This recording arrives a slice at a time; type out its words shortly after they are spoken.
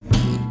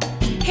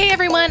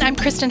everyone, I'm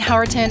Kristen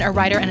Howerton, a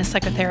writer and a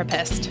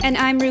psychotherapist. And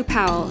I'm Rue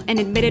Powell, an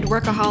admitted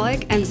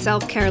workaholic and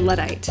self-care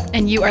Luddite.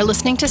 And you are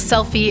listening to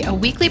Selfie, a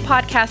weekly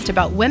podcast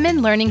about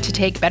women learning to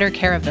take better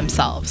care of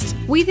themselves.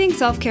 We think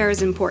self-care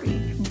is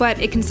important, but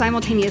it can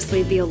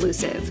simultaneously be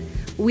elusive.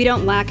 We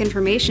don't lack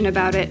information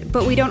about it,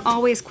 but we don't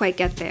always quite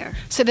get there.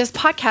 So this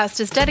podcast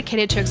is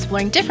dedicated to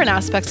exploring different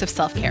aspects of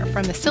self-care,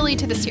 from the silly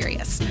to the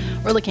serious.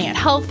 We're looking at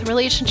health,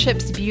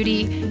 relationships,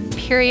 beauty,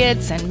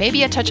 periods, and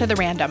maybe a touch of the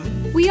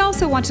random. We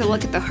also want to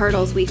look at the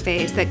hurdles we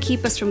face that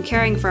keep us from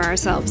caring for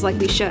ourselves like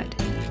we should.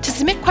 To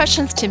submit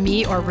questions to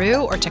me or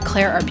Rue, or to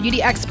Claire, our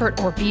beauty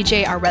expert, or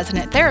BJ, our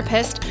resident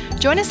therapist,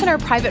 join us in our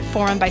private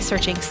forum by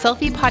searching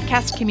Selfie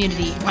Podcast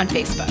Community on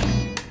Facebook.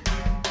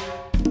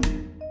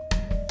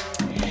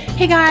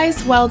 Hey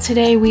guys, well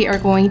today we are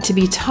going to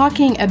be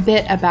talking a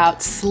bit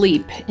about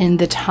sleep in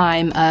the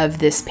time of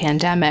this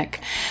pandemic.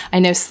 I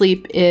know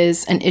sleep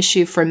is an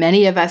issue for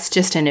many of us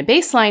just in a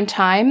baseline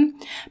time,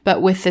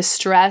 but with the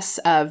stress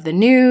of the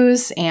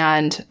news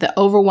and the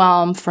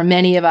overwhelm for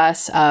many of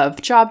us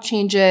of job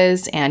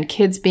changes and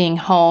kids being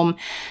home,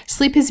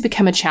 sleep has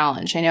become a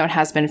challenge. I know it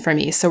has been for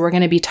me. So we're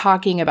going to be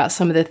talking about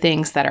some of the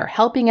things that are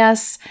helping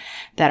us,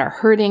 that are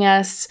hurting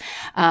us,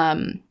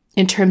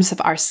 in terms of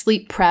our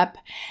sleep prep.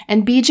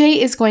 And BJ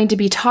is going to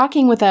be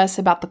talking with us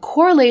about the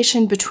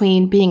correlation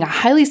between being a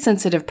highly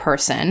sensitive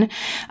person.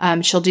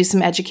 She'll do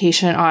some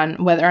education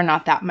on whether or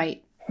not that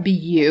might be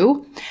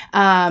you,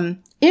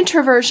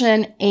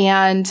 introversion,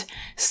 and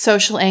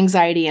social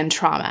anxiety and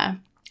trauma.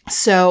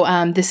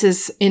 So this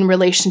is in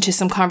relation to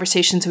some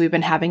conversations we've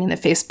been having in the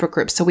Facebook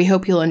group. So we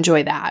hope you'll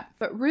enjoy that.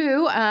 But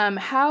Rue,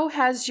 how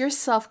has your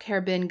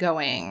self-care been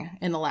going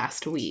in the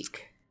last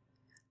week?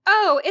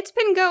 Oh, it's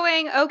been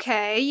going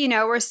okay. You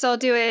know, we're still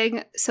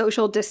doing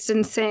social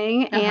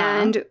distancing,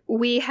 and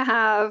we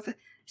have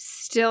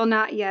still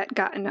not yet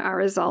gotten our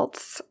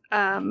results,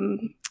 our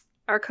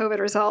COVID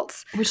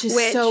results. Which is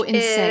so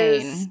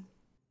insane.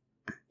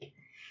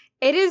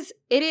 It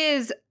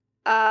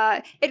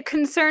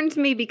concerns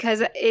me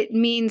because it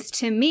means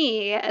to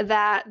me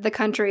that the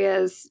country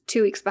is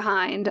 2 weeks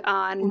behind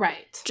on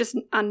just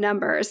on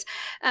numbers.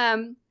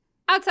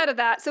 Outside of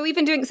that, so we've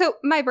been doing, so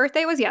my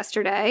birthday was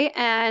yesterday,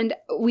 and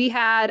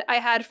I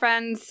had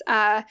friends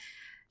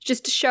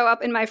just show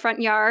up in my front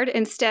yard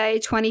and stay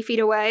 20 feet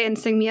away and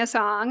sing me a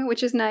song,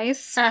 which is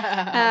nice.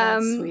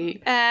 That's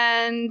sweet.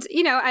 And,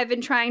 you know, I've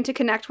been trying to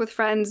connect with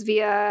friends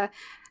via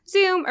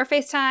Zoom or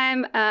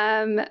FaceTime.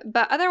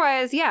 But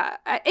otherwise, yeah,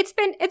 it's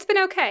been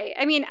okay.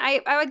 I mean,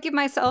 I would give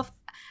myself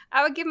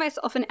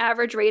an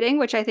average rating,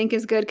 which I think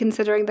is good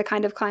considering the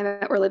kind of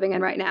climate we're living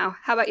in right now.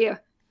 How about you?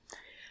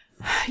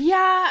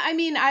 Yeah, I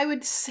mean, I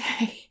would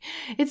say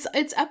it's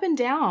up and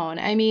down.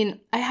 I mean,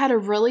 I had a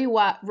really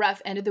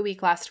rough end of the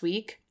week last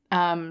week.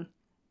 My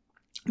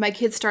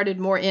kids started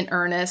more in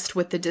earnest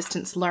with the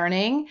distance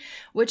learning,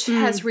 which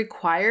has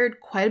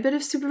required quite a bit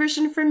of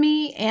supervision from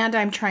me, and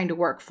I'm trying to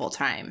work full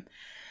time.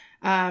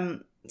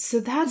 So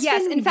that's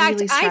been in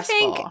fact, really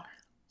stressful.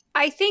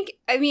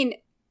 I mean,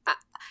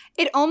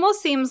 it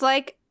almost seems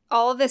like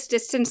all of this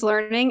distance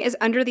learning is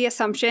under the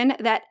assumption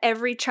that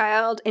every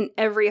child in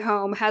every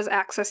home has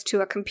access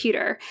to a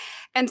computer.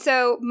 And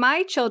so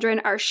my children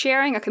are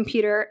sharing a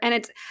computer, and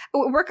it's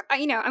work.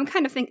 You know, I'm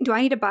kind of thinking, do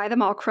I need to buy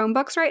them all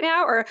Chromebooks right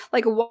now? Or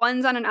like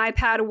one's on an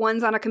iPad,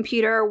 one's on a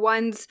computer,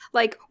 one's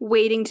like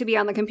waiting to be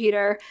on the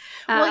computer.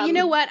 Well, you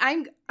know what?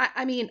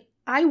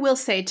 I will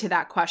say to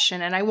that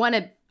question, and I want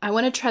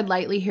to tread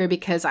lightly here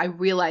because I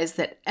realize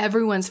that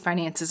everyone's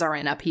finances are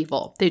in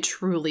upheaval. They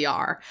truly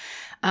are.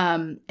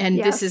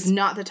 This is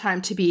not the time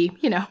to be,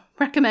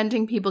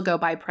 recommending people go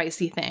buy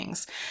pricey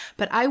things.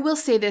 But I will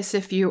say this,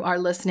 if you are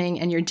listening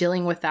and you're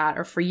dealing with that,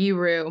 or for you,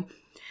 Rue,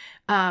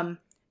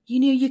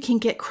 you can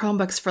get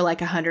Chromebooks for like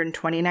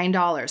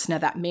 $129. Now,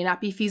 that may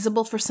not be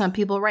feasible for some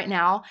people right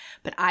now,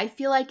 but I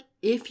feel like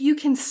if you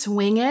can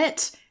swing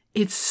it,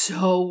 it's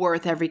so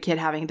worth every kid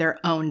having their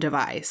own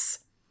device.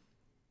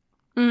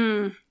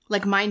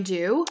 Like mine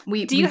do.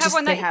 Do you have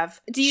one that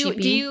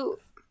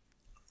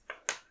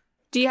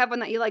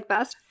you like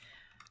best?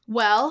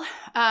 Well,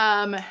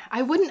 I'm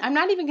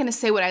not even going to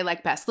say what I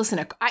like best.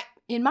 Listen,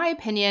 in my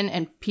opinion,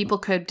 and people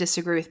could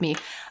disagree with me,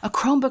 a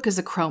Chromebook is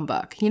a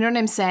Chromebook. You know what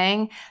I'm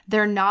saying?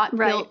 They're not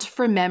built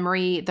for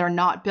memory. They're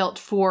not built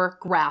for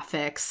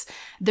graphics.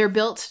 They're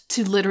built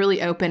to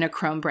literally open a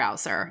Chrome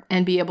browser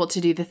and be able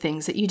to do the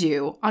things that you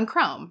do on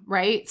Chrome,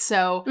 right?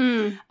 So,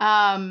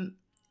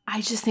 I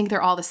just think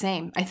they're all the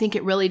same. I think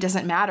it really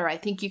doesn't matter. I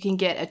think you can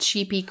get a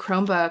cheapy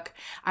Chromebook.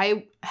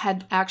 I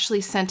had actually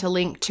sent a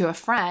link to a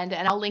friend,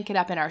 and I'll link it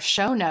up in our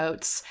show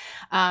notes,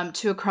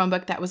 to a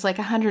Chromebook that was like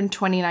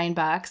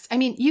 $129. I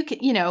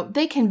mean,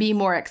 they can be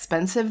more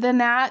expensive than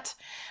that.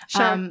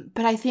 Sure.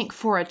 But I think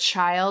for a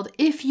child,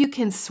 if you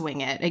can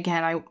swing it,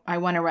 again, I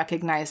want to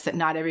recognize that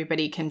not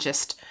everybody can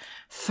just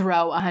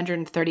throw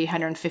 $130,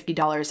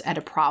 $150 at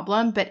a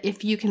problem. But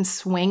if you can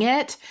swing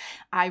it,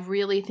 I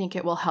really think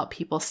it will help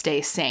people stay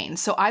sane.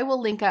 So I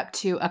will link up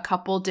to a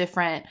couple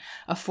different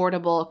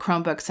affordable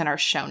Chromebooks in our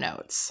show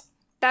notes.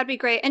 That'd be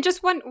great. And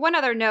just one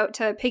other note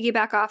to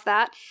piggyback off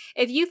that.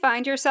 If you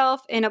find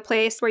yourself in a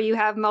place where you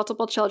have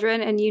multiple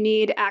children and you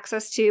need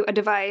access to a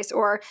device,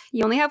 or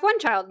you only have one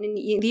child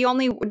and the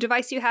only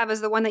device you have is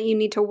the one that you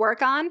need to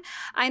work on,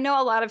 I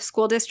know a lot of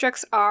school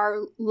districts are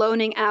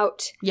loaning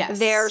out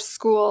their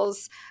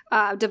schools'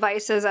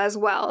 devices as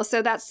well.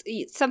 So that's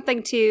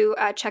something to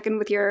check in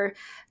with your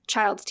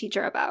child's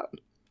teacher about.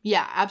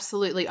 Yeah,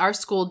 absolutely. Our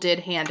school did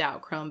hand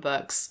out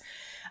Chromebooks.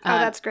 Oh,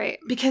 that's great.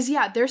 Because,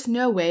 there's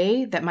no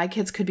way that my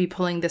kids could be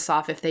pulling this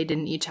off if they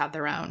didn't each have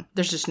their own.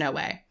 There's just no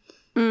way.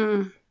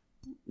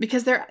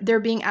 Because they're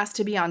being asked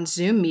to be on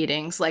Zoom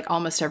meetings like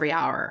almost every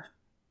hour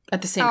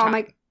at the same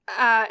time.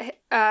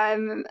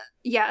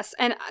 Yes.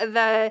 And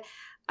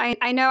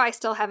I know I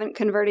still haven't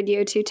converted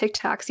you to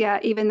TikToks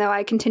yet, even though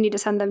I continue to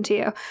send them to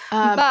you.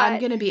 But I'm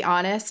going to be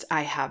honest.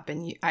 I have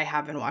been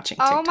watching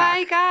TikTok. Oh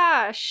my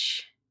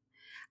gosh.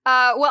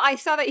 Well, I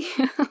saw that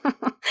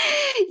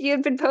you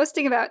had been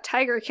posting about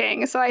Tiger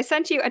King, so I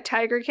sent you a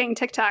Tiger King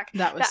TikTok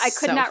that I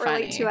could not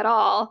relate to at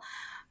all.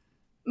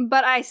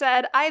 But I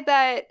said, I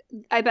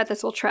bet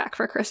this will track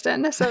for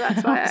Kristen, so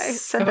that's why I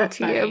sent that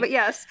to you. But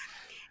yes,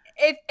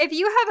 if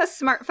you have a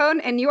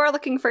smartphone and you are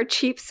looking for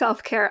cheap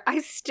self-care, I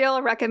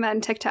still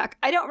recommend TikTok.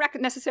 I don't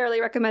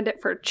necessarily recommend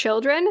it for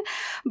children,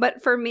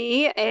 but for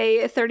me,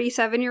 a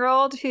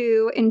 37-year-old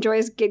who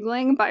enjoys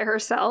giggling by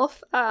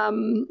herself,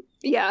 I'm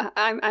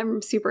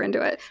super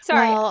into it.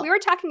 Sorry, we were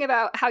talking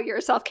about how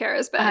your self-care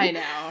has been. I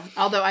know.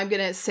 Although I'm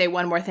going to say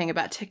one more thing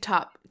about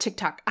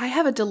TikTok. I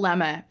have a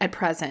dilemma at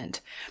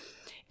present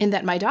in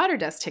that my daughter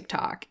does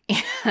TikTok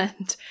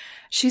and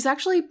she's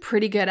actually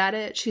pretty good at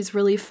it. She's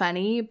really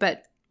funny,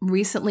 but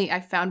recently I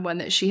found one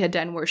that she had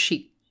done where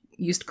she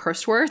used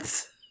curse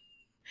words,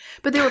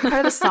 but they were part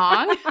of the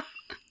song.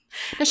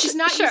 Now she's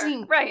not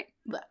using... Right.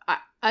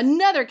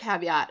 Another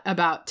caveat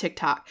about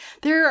TikTok.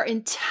 There are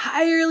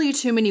entirely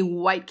too many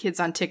white kids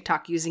on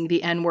TikTok using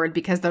the N-word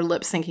because they're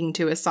lip syncing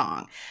to a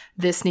song.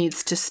 This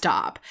needs to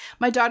stop.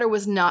 My daughter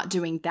was not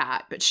doing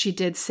that, but she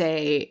did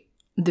say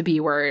the B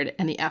word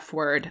and the F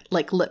word,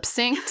 like lip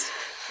synced,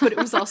 but it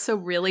was also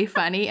really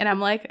funny. And I'm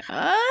like,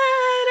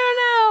 I don't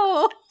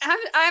know.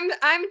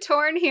 I'm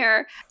torn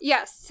here.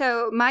 Yes.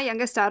 So my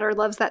youngest daughter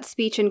loves that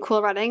speech in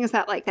Cool Runnings,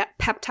 that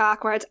pep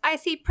talk where it's, I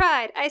see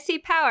pride, I see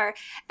power.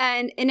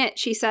 And in it,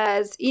 she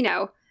says,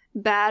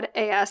 bad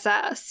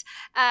ASS.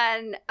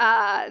 And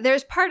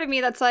there's part of me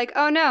that's like,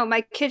 oh no,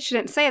 my kid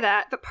shouldn't say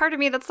that. But part of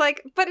me that's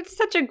like, but it's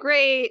such a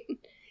great,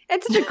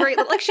 like she, it's empowering.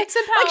 Like she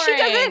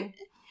doesn't,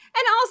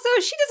 and also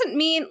she doesn't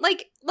mean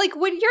like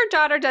when your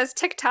daughter does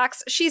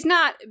TikToks, she's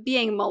not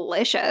being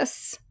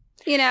malicious,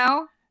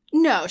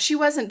 No, she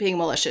wasn't being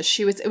malicious.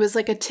 It was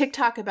like a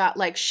TikTok about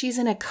like she's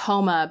in a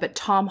coma, but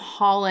Tom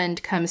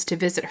Holland comes to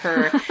visit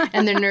her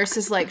and the nurse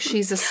is like,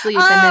 she's asleep.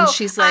 And then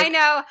she's like, I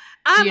know.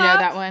 Do you know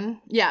that one?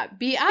 Yeah.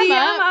 I'm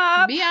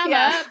up.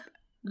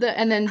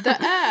 And then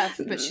the F,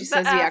 but she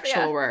says the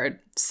actual word.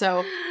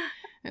 So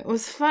it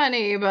was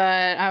funny,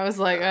 but I was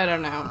like, I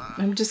don't know.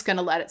 I'm just going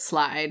to let it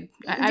slide.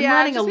 I'm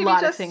letting a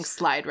lot of things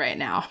slide right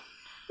now.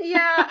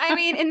 Yeah. I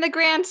mean, in the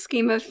grand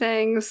scheme of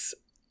things,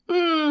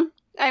 your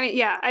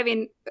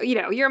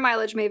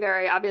mileage may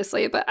vary,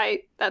 obviously, but I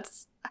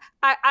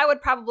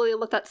would probably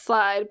let that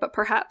slide, but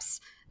perhaps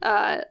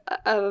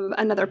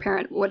another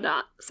parent would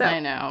not. So I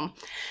know.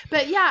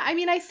 But yeah,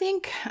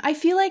 I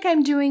feel like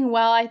I'm doing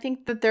well. I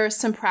think that there are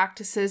some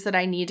practices that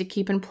I need to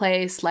keep in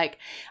place. Like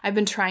I've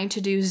been trying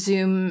to do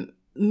Zoom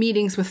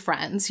meetings with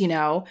friends,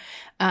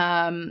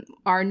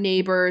 our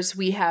neighbors,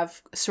 we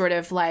have sort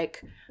of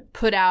like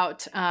put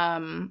out,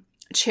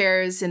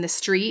 chairs in the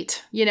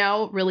street,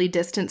 really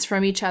distanced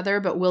from each other,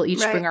 but we'll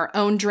each bring our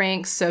own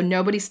drinks. So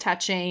nobody's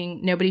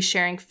touching, nobody's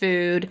sharing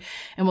food,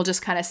 and we'll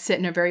just kind of sit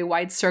in a very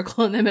wide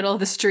circle in the middle of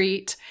the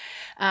street.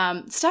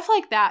 Stuff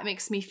like that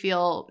makes me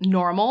feel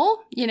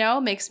normal,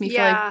 makes me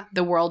feel like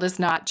the world is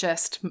not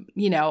just,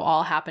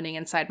 all happening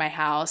inside my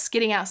house.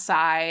 Getting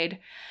outside,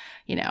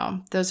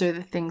 those are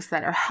the things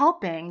that are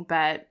helping.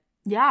 But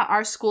yeah,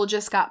 our school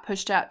just got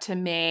pushed out to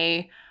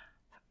May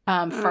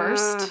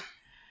 1st.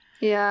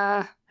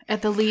 Yeah.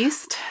 At the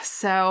least.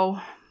 So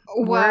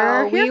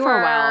we're here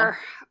for a while.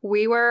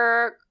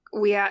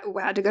 We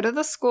had to go to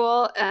the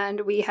school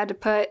and we had to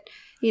put,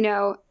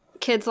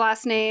 kid's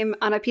last name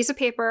on a piece of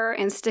paper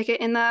and stick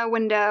it in the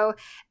window.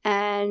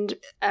 And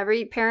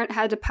every parent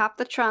had to pop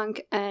the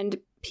trunk, and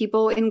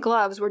people in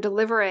gloves were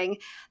delivering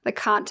the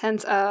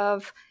contents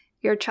of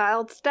your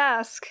child's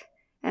desk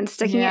and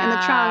sticking it in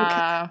the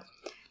trunk.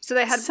 So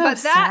they had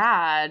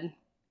sad.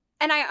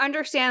 And I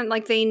understand,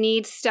 like, they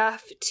need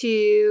stuff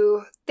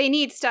to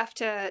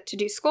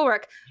do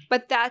schoolwork,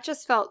 but that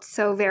just felt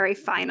so very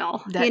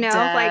final. That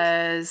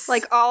does.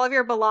 Like all of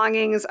your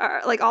belongings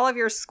are, like all of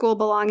your school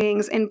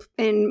belongings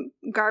in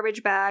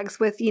garbage bags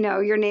with,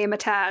 your name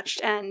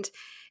attached, and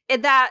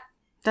that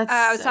That's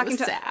I was so talking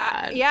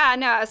sad.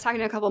 I was talking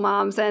to a couple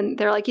moms, and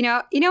they're like, you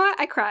know what?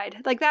 I cried.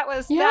 Like that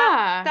was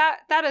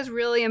that is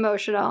really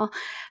emotional.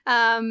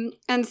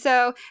 And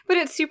so, but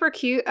it's super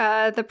cute.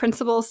 The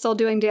principal's still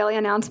doing daily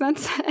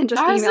announcements and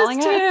just emailing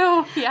it.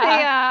 Too.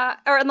 Yeah.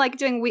 Or like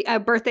doing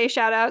birthday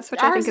shout outs,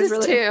 which I think is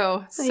really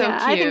too. So cute.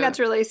 I think that's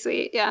really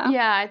sweet. Yeah.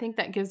 Yeah, I think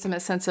that gives them a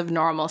sense of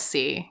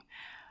normalcy.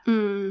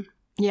 Mm.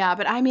 Yeah,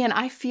 but I mean,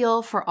 I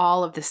feel for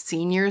all of the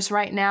seniors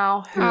right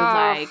now who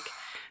like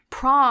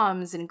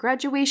proms and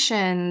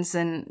graduations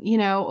and,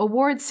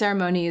 award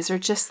ceremonies are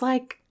just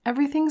like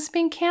everything's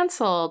being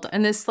canceled.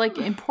 And this like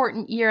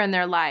important year in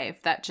their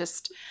life that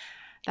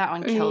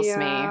one kills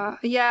me.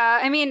 Yeah.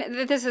 I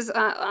mean, this is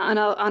on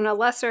a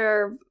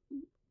lesser.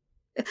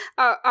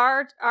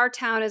 Our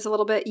town is a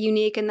little bit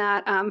unique in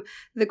that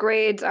the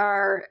grades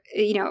are,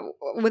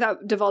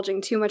 without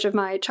divulging too much of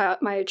my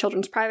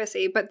children's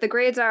privacy, but the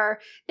grades are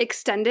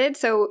extended.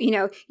 So,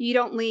 you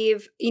don't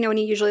leave, when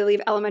you usually leave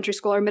elementary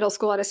school or middle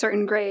school at a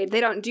certain grade, they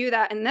don't do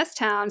that in this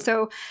town.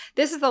 So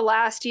this is the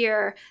last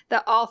year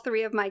that all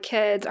three of my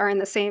kids are in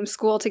the same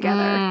school together.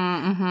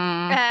 Mm-hmm.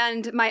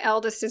 And my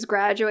eldest is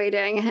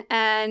graduating.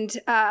 And,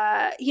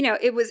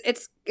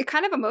 it's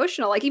kind of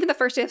emotional. Like even the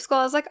first day of school,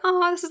 I was like,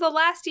 oh, this is the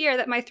last year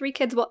that my three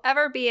kids will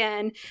ever be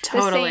in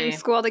the same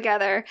school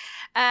together.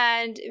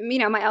 And,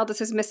 my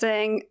eldest is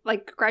missing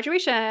like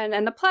graduation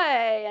and the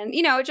play and,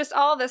 just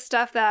all this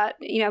stuff that,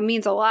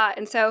 means a lot.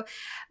 And so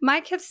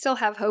my kids still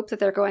have hope that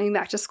they're going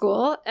back to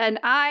school. And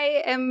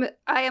I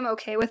am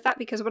okay with that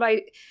because what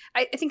I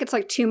think it's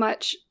like too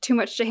much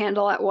to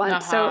handle at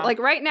once. Uh-huh. So like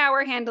right now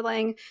we're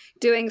handling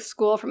doing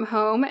school from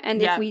home.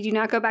 And if we do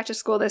not go back to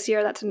school this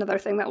year, that's another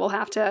thing that we'll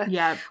have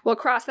to, we'll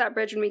cross that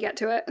bridge when we get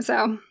to it.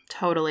 So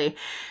totally.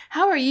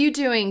 How are you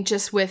doing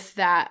just with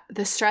that,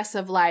 the stress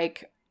of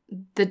like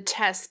the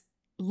test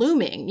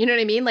looming? You know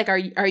what I mean? Like,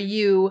 are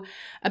you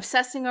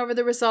obsessing over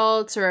the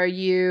results or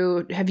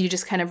have you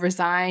just kind of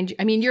resigned?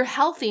 I mean, you're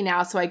healthy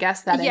now. So I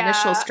guess that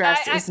initial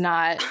stress is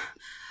not.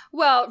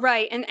 Well,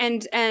 right.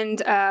 And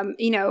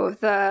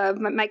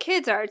my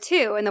kids are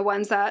too. And the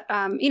ones that,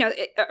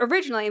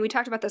 originally, and we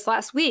talked about this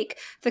last week,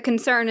 the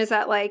concern is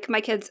that like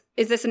my kids,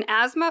 is this an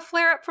asthma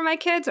flare up for my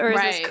kids or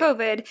is this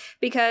COVID?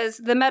 Because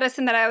the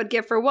medicine that I would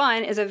give for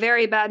one is a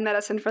very bad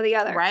medicine for the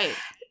other. Right.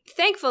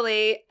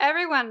 Thankfully,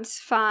 everyone's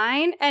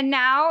fine. And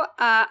now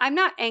I'm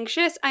not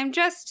anxious. I'm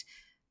just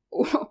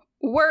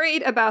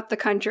worried about the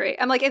country.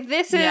 I'm like, if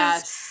this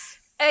is...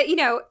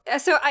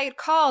 so I had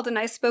called and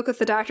I spoke with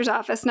the doctor's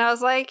office and I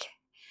was like,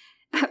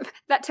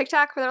 that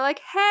TikTok where they're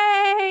like,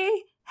 hey.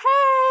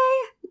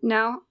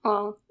 No?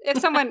 Well,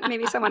 if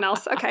maybe someone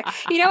else. Okay.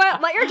 You know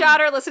what? Let your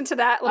daughter listen to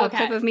that little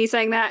clip of me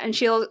saying that and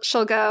she'll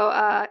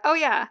go, oh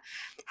yeah.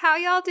 How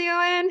y'all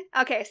doing?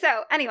 Okay.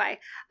 So anyway,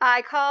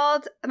 I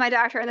called my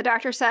doctor and the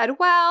doctor said,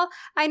 well,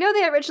 I know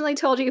they originally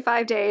told you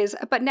 5 days,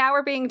 but now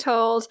we're being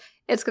told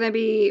it's going to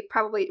be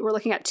we're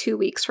looking at 2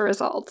 weeks for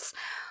results.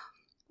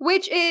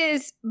 Which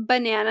is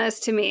bananas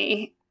to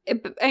me.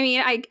 I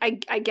mean,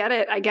 I get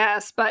it, I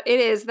guess, but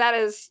that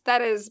is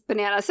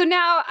bananas. So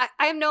now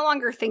I'm no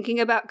longer thinking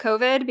about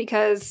COVID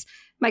because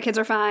my kids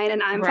are fine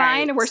and I'm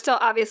fine. We're still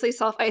obviously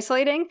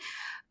self-isolating,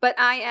 but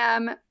I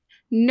am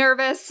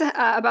nervous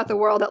about the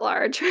world at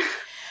large.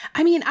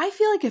 I mean, I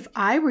feel like if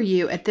I were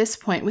you at this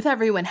point with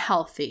everyone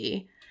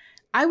healthy,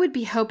 I would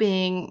be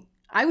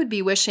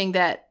wishing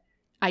that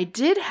I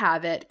did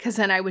have it because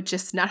then I would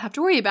just not have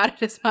to worry about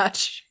it as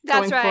much.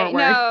 That's right.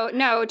 Forward.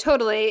 No,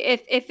 totally.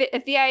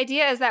 If the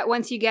idea is that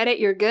once you get it,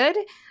 you're good,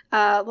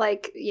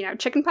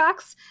 chicken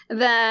pox,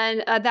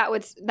 then that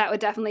would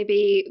definitely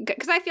be good.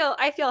 Because I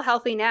feel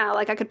healthy now.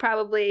 Like I could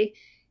probably,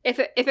 if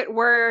it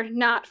were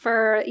not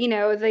for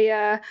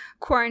the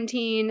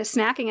quarantine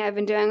snacking I've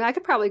been doing, I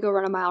could probably go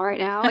run a mile right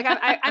now. Like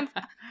I'm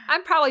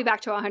probably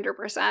back to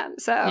 100%.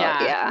 So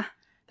yeah.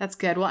 That's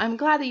good. Well, I'm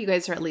glad that you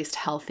guys are at least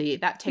healthy.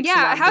 That takes a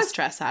lot of the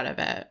stress out of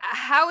it.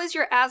 How is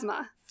your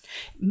asthma?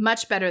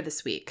 Much better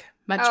this week.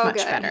 Much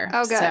better.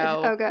 Oh, good.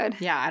 So, good.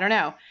 Yeah, I don't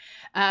know.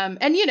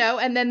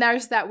 And then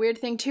there's that weird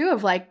thing too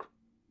of like,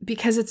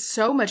 because it's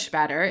so much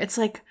better, it's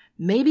like,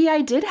 maybe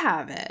I did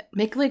have it.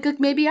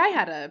 Maybe I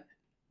had a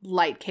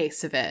light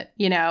case of it,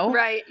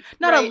 Right.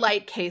 Not a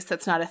light case,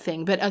 that's not a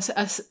thing, but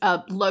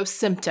a low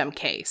symptom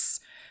case.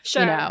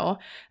 Sure.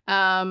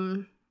 I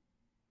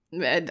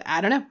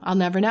don't know. I'll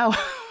never know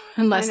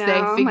unless they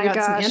figure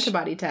out some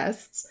antibody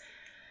tests.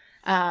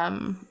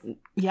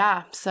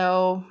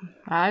 So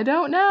I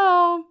don't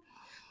know.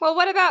 Well,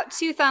 what about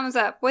 2 thumbs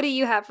up? What do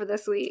you have for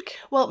this week?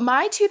 Well,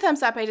 my 2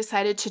 thumbs up, I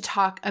decided to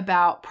talk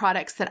about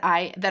products that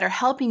are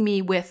helping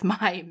me with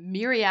my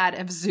myriad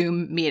of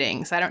Zoom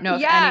meetings. I don't know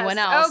if anyone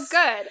else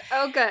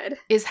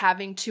is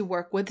having to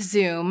work with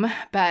Zoom,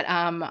 but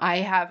I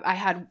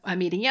had a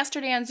meeting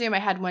yesterday on Zoom. I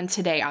had one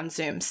today on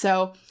Zoom.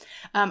 So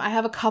I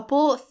have a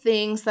couple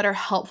things that are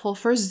helpful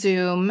for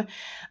Zoom.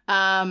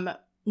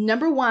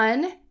 Number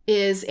one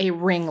is a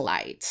ring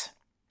light.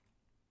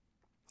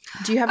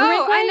 Do you have a ring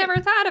light? I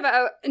never thought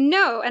about,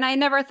 no, and I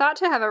never thought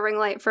to have a ring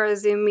light for a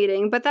Zoom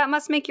meeting, but that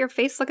must make your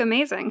face look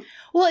amazing.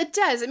 Well, it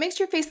does. It makes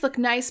your face look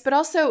nice, but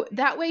also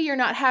that way you're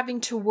not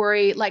having to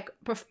worry. Like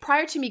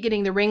prior to me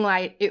getting the ring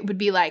light, it would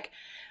be like,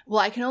 well,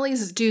 I can only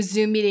do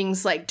Zoom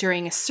meetings like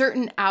during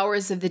certain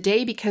hours of the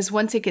day because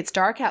once it gets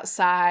dark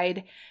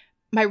outside,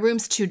 my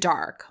room's too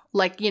dark.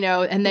 Like,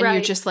 and then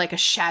you're just like a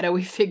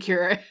shadowy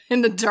figure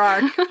in the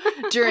dark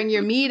during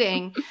your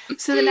meeting.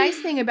 So the nice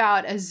thing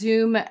about a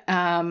Zoom,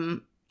 a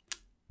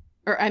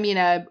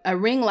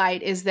ring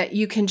light is that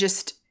you can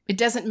it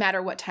doesn't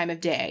matter what time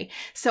of day.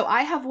 So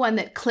I have one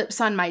that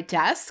clips on my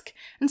desk.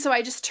 And so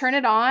I just turn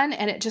it on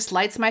and it just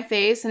lights my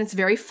face and it's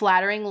very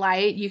flattering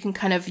light. You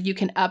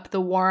can up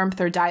the warmth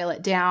or dial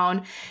it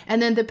down.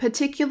 And then the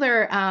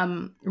particular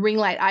ring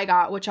light I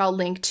got, which I'll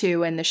link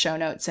to in the show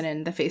notes and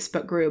in the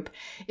Facebook group,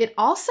 it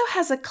also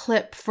has a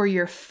clip for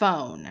your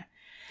phone.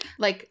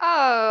 Like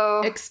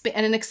and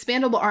an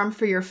expandable arm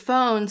for your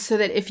phone so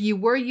that if you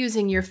were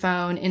using your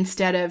phone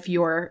instead of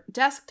your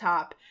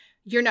desktop,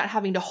 you're not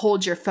having to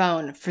hold your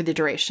phone for the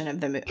duration of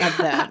the meeting.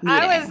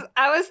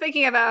 I was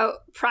thinking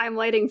about prime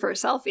lighting for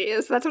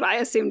selfies. That's what I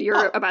assumed you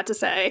were about to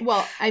say.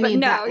 Well,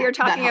 you're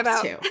talking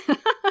about too.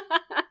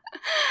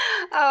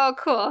 Oh,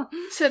 cool.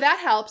 So that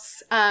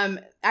helps. I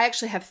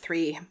actually have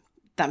 3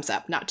 thumbs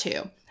up, not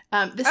 2.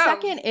 The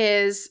second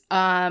is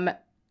a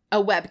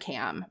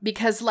webcam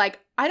because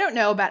I don't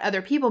know about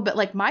other people,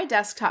 but my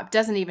desktop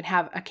doesn't even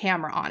have a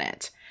camera on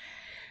it.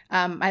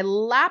 My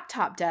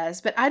laptop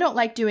does, but I don't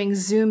like doing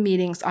Zoom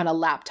meetings on a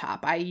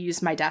laptop. I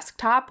use my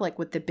desktop,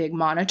 with the big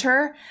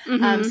monitor.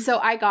 Mm-hmm. So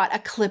I got a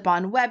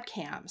clip-on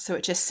webcam. So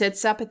it just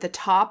sits up at the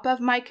top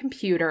of my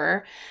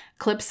computer,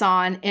 clips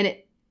on, and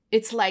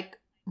it's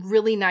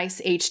really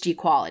nice HD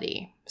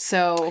quality.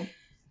 So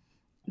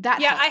that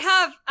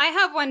helps. I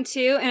have one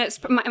too, and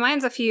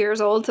mine's a few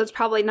years old, so it's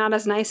probably not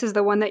as nice as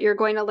the one that you're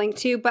going to link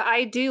to. But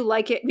I do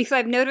like it because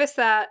I've noticed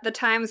that the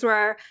times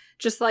where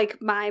just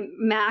my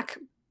Mac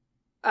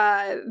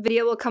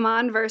video will come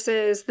on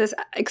versus this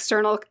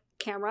external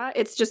camera,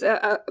 it's just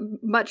a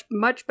much,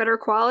 much better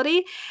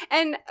quality.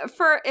 And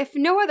for if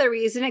no other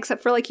reason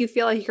except for you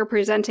feel like you're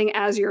presenting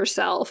as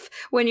yourself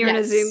when you're in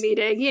a Zoom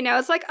meeting,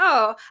 it's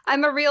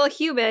I'm a real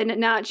human,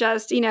 not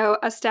just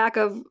a stack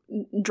of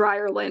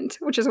dryer lint,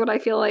 which is what I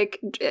feel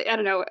like. I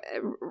don't know,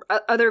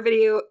 other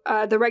video,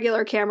 the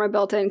regular camera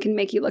built in can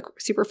make you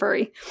look super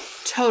furry.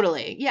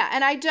 Totally. Yeah.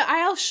 And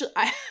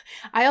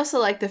I also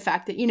like the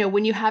fact that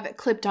when you have it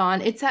clipped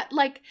on, it's at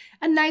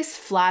a nice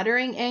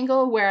flattering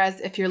angle, whereas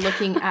if you're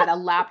looking at a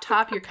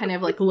laptop, you're kind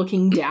of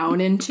looking down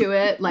into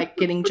it,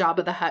 getting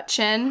Jabba the Hutt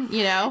chin,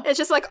 It's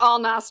just all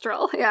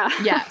nostril. Yeah.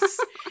 Yes.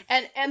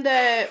 And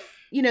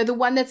the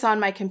one that's on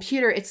my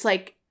computer, it's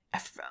a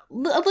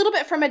little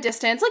bit from a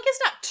distance. It's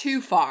not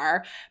too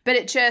far, but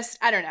it just,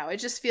 I don't know.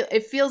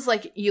 It feels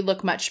like you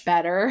look much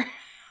better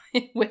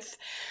with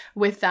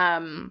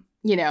a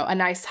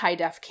nice high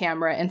def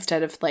camera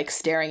instead of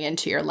staring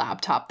into your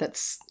laptop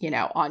that's,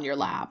 on your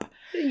lap.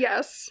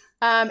 Yes.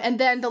 And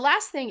then the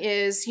last thing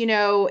is,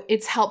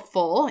 it's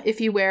helpful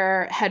if you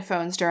wear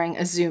headphones during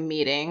a Zoom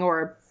meeting,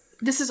 or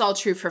this is all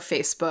true for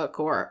Facebook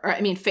or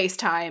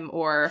FaceTime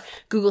or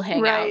Google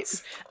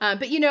Hangouts. Right.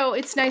 But,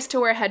 it's nice to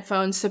wear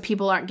headphones so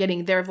people aren't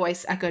getting their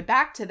voice echoed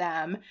back to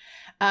them.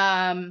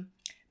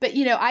 But,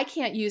 I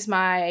can't use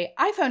my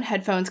iPhone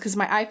headphones because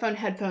my iPhone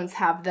headphones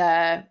have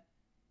that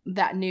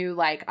new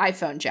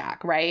iPhone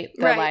jack, right?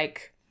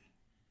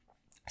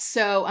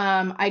 So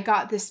I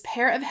got this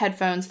pair of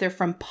headphones. They're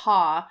from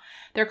Paww.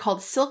 They're called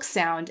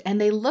SilkSound, and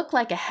they look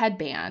like a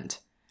headband.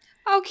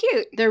 Oh,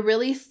 cute. They're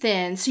really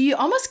thin, so you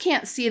almost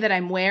can't see that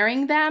I'm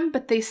wearing them,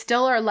 but they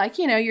still are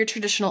your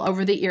traditional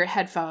over-the-ear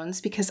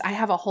headphones, because I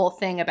have a whole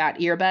thing about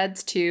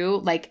earbuds,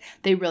 too.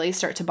 They really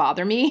start to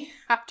bother me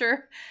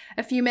after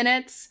a few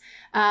minutes.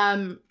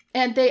 And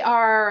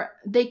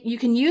you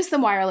can use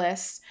them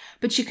wireless,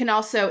 but you can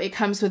also, it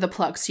comes with a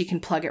plug, so you can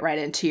plug it right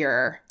into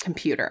your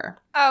computer.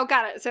 Oh,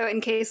 got it. So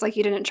in case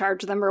you didn't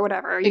charge them or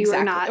whatever, you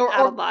are not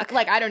out of luck.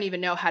 I don't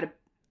even know how to,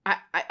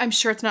 I'm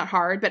sure it's not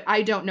hard, but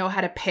I don't know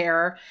how to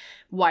pair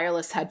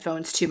wireless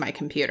headphones to my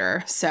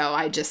computer. So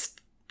I just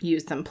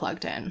use them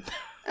plugged in.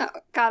 Oh,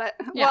 got it.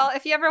 Yeah. Well,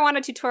 if you ever want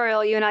a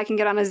tutorial, you and I can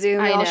get on a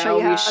Zoom. I'll show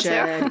you how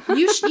to.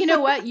 You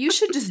know what? You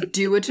should just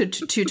do a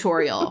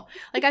tutorial.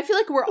 I feel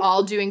like we're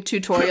all doing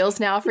tutorials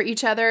now for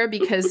each other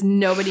because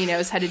nobody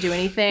knows how to do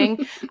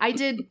anything. I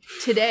did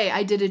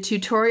a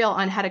tutorial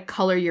on how to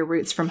color your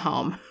roots from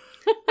home.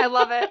 I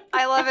love it.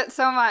 I love it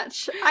so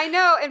much. I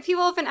know. And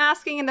people have been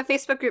asking in the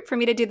Facebook group for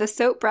me to do the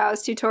soap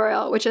brows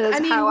tutorial, which is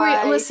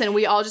listen,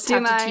 we all just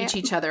have to teach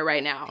each other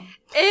right now.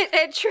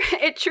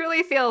 It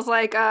truly feels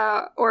like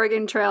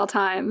Oregon Trail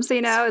times,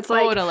 It's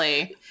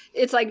totally.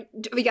 It's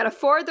we got to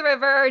ford the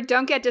river,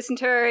 don't get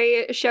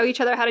dysentery, show each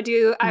other how to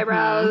do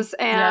eyebrows,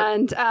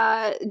 and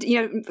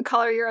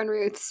color your own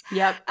roots.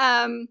 Yep.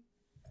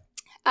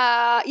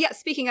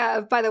 Speaking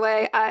of, by the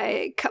way,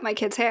 I cut my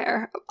kid's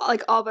hair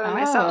all by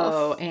myself.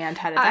 Oh, and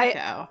how did that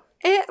go?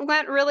 It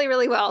went really,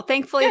 really well.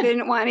 Thankfully, Good. they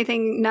didn't want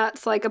anything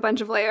nuts like a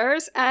bunch of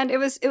layers, and it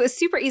was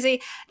super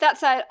easy. That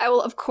said, I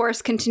will of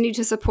course continue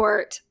to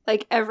support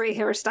like every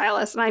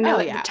hairstylist, and I know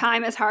that the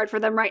time is hard for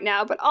them right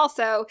now, but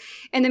also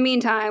in the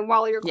meantime,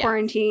 while you're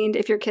quarantined,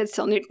 if your kids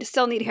still need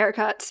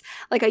haircuts,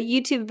 like a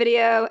YouTube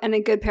video and a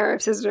good pair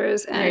of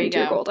scissors, and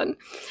you're golden.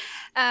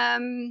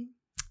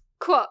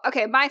 Cool.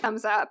 Okay, my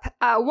thumbs up.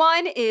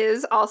 One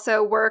is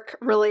also work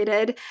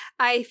related.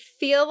 I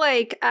feel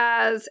like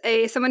as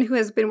someone who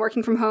has been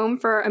working from home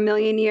for a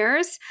million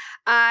years,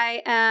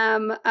 I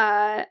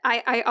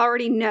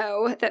already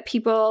know that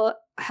people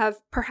have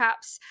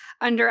perhaps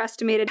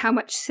underestimated how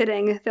much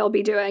sitting they'll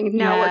be doing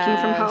now working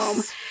from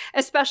home,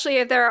 especially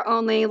if there are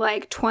only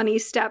like 20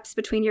 steps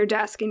between your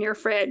desk and your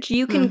fridge.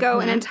 You can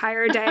go an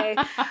entire day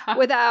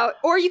without,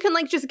 or you can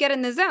like just get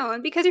in the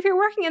zone, because if you're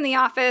working in the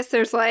office,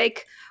 there's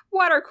like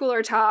water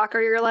cooler talk,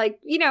 or you're like,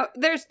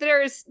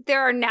 there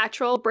are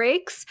natural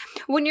breaks.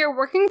 When you're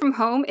working from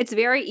home, it's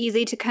very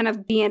easy to kind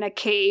of be in a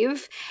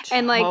cave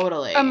and like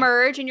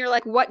emerge, and you're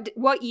like,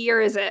 what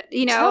year is it?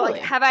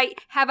 Like, have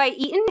I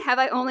eaten? Have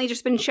I only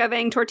just been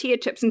shoving tortilla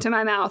chips into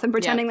my mouth and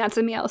pretending that's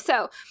a meal?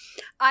 So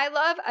I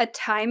love a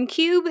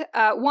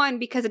TimeCube, one,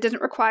 because it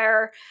doesn't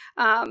require,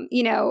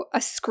 a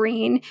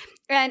screen.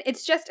 And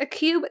it's just a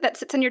cube that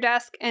sits on your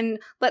desk. And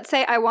let's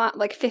say I want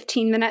like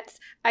 15 minutes.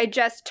 I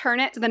just turn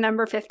it so the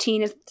number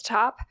 15 is at the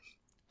top.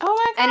 Oh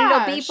my gosh. And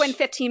it'll beep when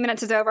 15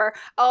 minutes is over.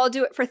 I'll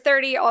do it for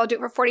 30, or I'll do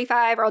it for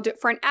 45, or I'll do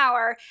it for an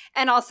hour.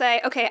 And I'll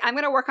say, okay, I'm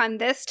going to work on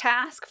this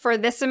task for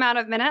this amount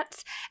of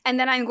minutes. And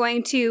then I'm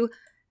going to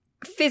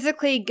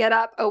physically get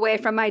up away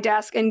from my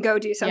desk and go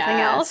do something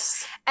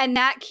else. And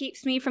that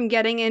keeps me from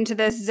getting into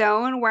this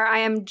zone where I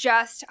am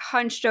just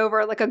hunched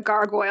over like a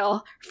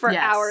gargoyle for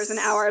hours and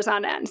hours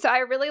on end. So I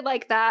really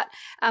like that.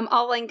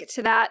 I'll link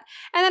to that.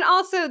 And then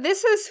also,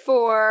 this is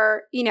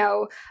for,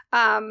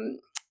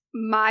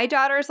 my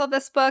daughters love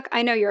this book.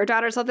 I know your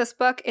daughters love this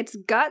book. It's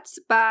Guts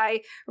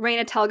by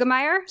Raina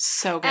Telgemeier.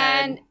 So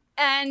good.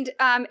 And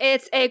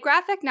it's a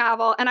graphic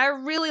novel, and I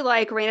really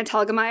like Raina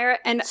Telgemeier.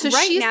 And so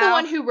right she's now, the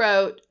one who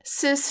wrote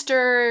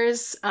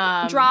Sisters,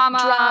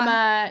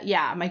 Drama.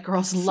 Yeah, my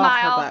girls Smile. love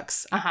her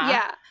books.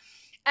 Yeah.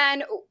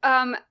 And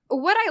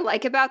what I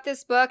like about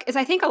this book is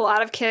I think a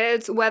lot of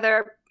kids,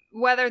 whether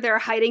they're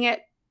hiding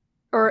it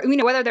or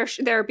whether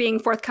they're being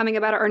forthcoming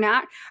about it or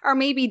not, are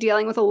maybe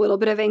dealing with a little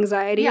bit of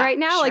anxiety right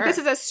now. Sure. Like, this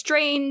is a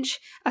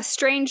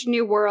strange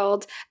new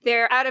world.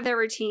 They're out of their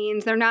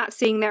routines. They're not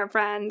seeing their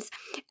friends.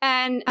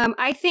 And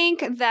I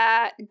think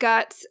that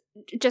Guts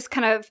just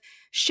kind of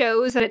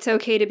shows that it's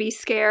okay to be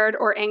scared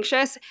or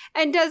anxious,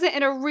 and does it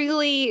in a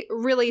really,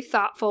 really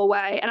thoughtful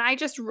way. And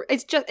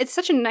it's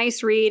such a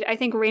nice read. I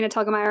think Raina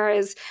Telgemeier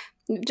is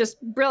just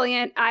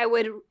brilliant. I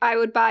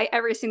would buy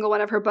every single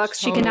one of her books.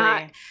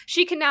 Totally.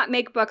 She cannot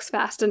make books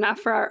fast enough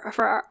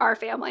for our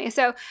family.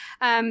 So,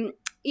 I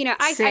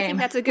think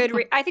that's a good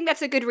I think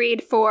that's a good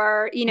read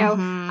for,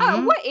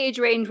 what age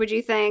range would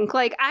you think?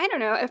 Like, I don't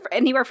know, if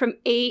anywhere from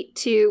 8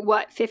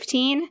 to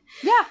 15?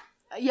 Yeah.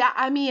 Yeah,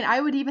 I mean, I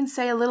would even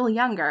say a little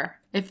younger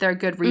if they're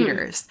good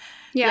readers.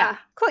 Yeah.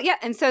 Cool. Yeah.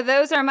 And so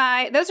those are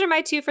my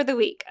two for the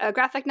week: a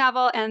graphic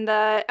novel and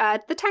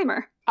the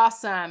timer.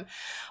 Awesome.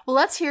 Well,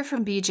 let's hear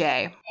from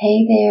BJ.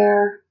 Hey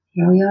there.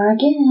 Here we are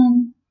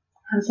again.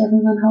 How's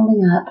everyone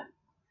holding up?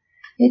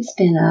 It's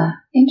been a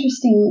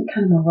interesting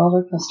kind of a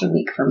roller coaster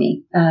week for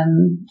me.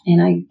 And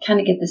I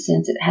kind of get the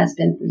sense it has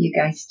been for you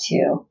guys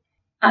too.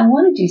 I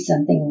want to do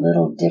something a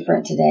little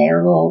different today, or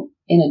a little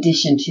in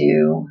addition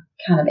to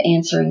kind of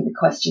answering the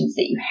questions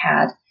that you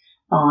had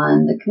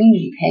on the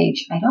community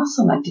page. I'd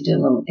also like to do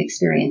a little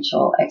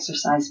experiential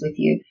exercise with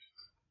you.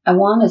 I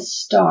want to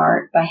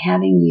start by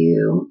having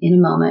you, in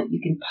a moment, you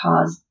can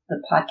pause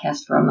the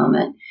podcast for a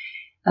moment.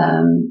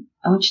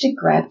 I want you to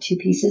grab 2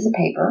 pieces of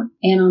paper,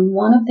 and on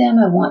one of them,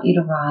 I want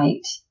you to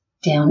write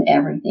down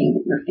everything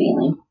that you're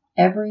feeling,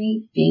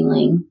 every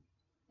feeling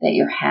that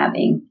you're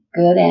having,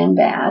 good and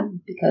bad,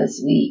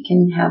 because we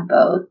can have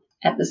both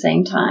at the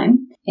same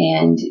time.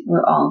 And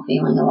we're all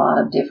feeling a lot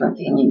of different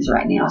feelings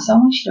right now. So I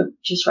want you to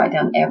just write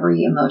down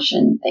every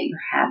emotion that you're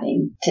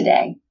having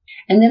today.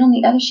 And then on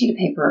the other sheet of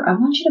paper, I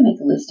want you to make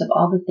a list of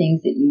all the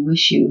things that you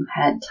wish you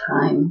had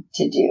time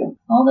to do.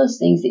 All those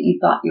things that you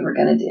thought you were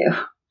going to do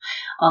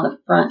on the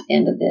front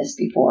end of this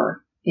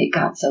before it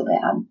got so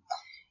bad.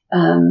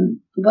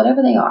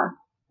 Whatever they are,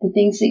 the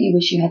things that you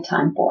wish you had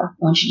time for,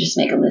 I want you to just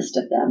make a list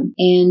of them.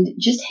 And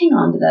just hang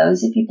on to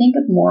those. If you think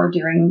of more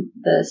during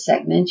the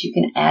segment, you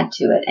can add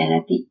to it. And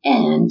at the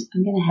end,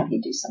 I'm going to have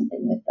you do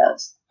something with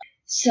those.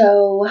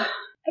 So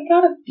I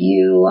got a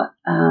few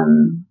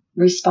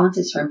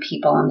responses from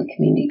people on the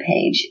community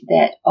page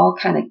that all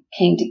kind of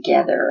came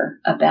together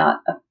about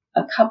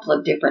a couple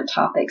of different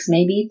topics,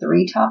 maybe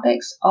 3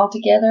 topics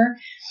altogether.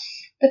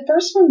 The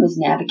first one was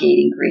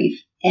navigating grief.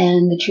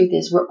 And the truth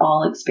is, we're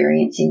all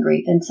experiencing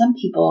grief. And some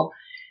people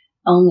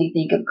only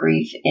think of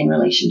grief in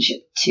relationship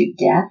to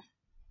death.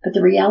 But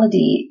the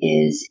reality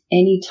is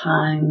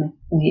anytime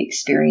we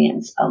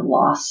experience a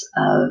loss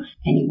of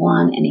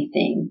anyone,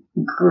 anything,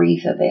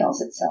 grief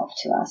avails itself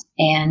to us.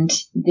 And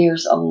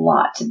there's a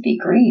lot to be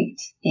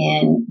grieved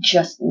in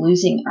just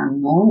losing our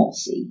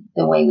normalcy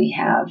the way we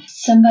have.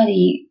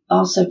 Somebody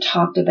also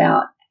talked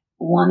about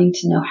wanting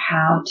to know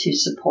how to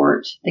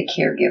support the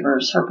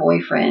caregivers. Her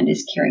boyfriend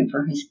is caring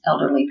for his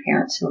elderly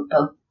parents who have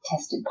both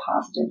tested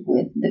positive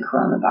with the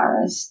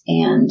coronavirus.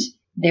 And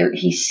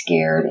he's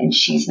scared and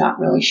she's not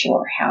really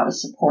sure how to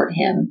support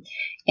him.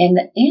 And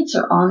the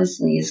answer,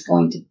 honestly, is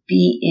going to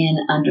be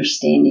in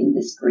understanding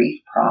this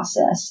grief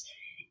process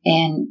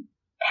and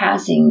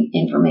passing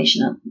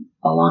information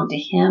along to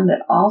him,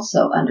 but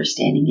also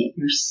understanding it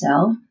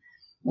yourself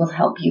will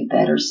help you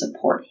better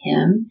support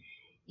him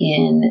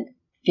in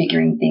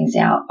figuring things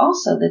out.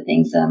 Also, the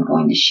things that I'm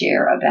going to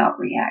share about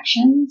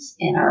reactions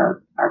and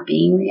our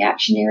being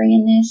reactionary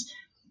in this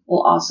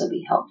will also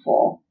be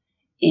helpful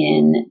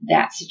in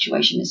that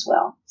situation as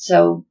well.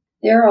 So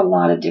there are a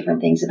lot of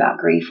different things about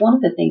grief. One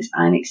of the things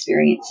I'm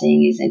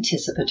experiencing is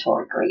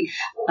anticipatory grief.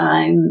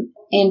 I'm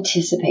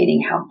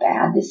anticipating how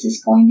bad this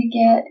is going to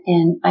get.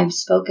 And I've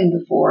spoken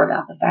before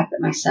about the fact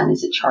that my son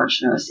is a charge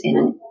nurse in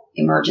an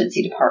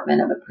emergency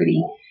department of a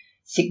pretty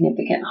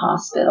significant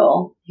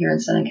hospital here in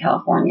Southern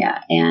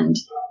California. And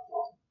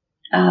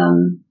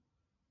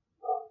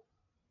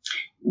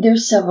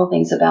there's several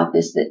things about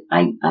this that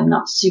I'm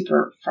not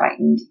super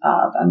frightened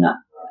of.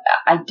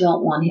 I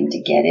don't want him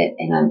to get it,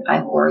 and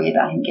I worry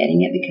about him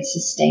getting it because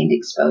sustained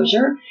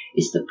exposure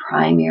is the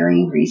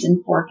primary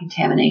reason for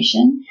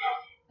contamination.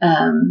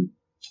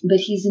 But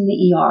he's in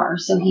the ER,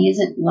 so he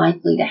isn't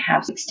likely to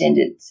have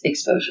extended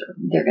exposure.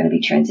 They're going to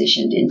be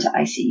transitioned into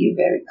ICU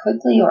very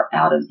quickly or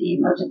out of the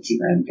emergency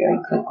room very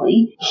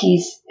quickly.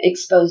 He's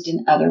exposed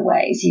in other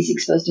ways. He's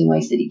exposed in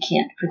ways that he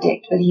can't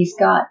predict, but he's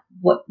got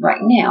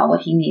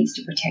what he needs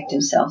to protect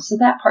himself. So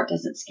that part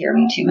doesn't scare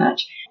me too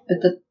much.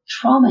 But the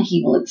trauma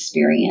he will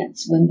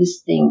experience when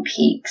this thing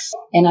peaks,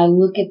 and I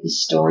look at the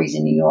stories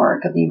in New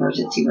York of the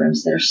emergency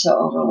rooms that are so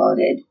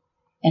overloaded,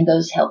 and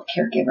those health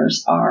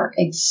caregivers are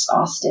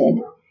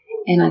exhausted.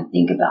 And I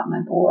think about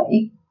my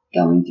boy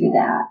going through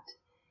that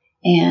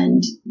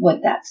and what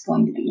that's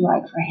going to be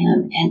like for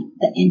him. And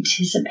the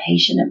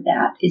anticipation of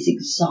that is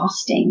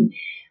exhausting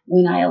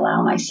when I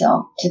allow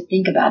myself to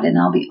think about it. And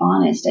I'll be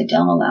honest, I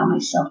don't allow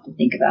myself to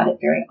think about it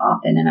very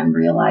often. And I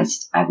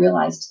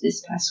realized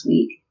this past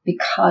week,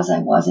 because I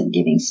wasn't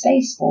giving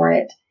space for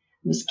it,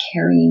 I was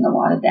carrying a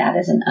lot of that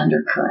as an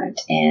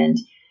undercurrent. And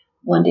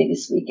one day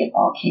this week, it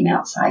all came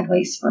out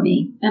sideways for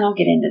me. And I'll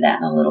get into that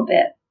in a little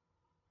bit.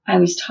 I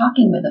was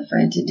talking with a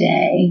friend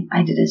today.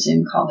 I did a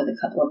Zoom call with a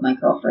couple of my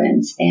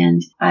girlfriends,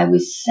 and I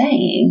was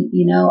saying,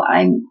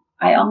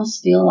 I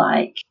almost feel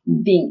like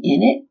being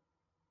in it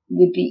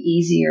would be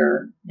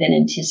easier than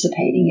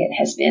anticipating it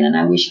has been. And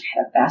I wish I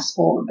had a fast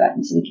forward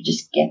button so we could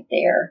just get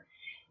there.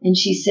 And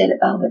she said,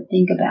 oh, but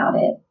think about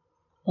it.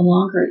 The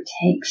longer it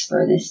takes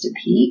for this to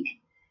peak,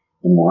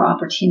 the more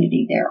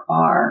opportunity there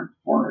are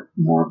for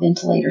more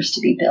ventilators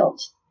to be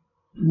built,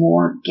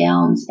 more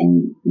gowns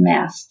and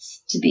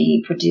masks to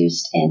be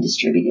produced and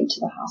distributed to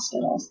the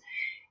hospitals.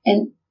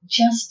 And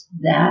just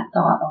that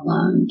thought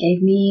alone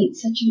gave me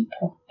such a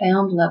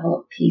profound level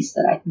of peace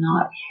that I've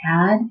not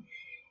had.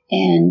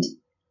 And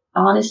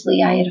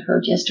honestly, I had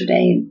heard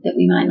yesterday that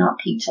we might not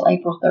peak till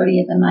April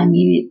 30th, and my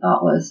immediate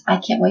thought was, I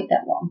can't wait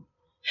that long.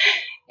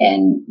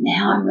 And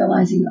now I'm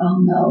realizing, oh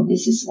no,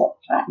 this is what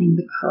flattening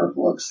the curve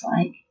looks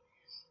like.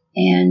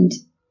 And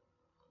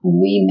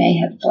we may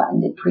have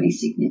flattened it pretty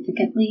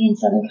significantly in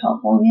Southern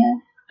California.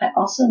 I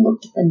also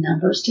looked at the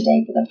numbers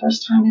today for the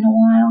first time in a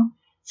while,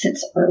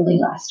 since early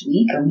last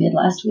week or mid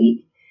last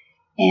week.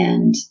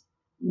 And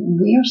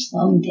we are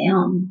slowing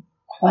down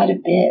quite a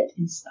bit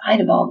in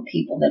spite of all the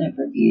people that have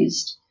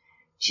refused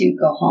to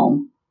go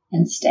home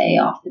and stay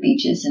off the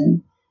beaches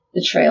and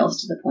the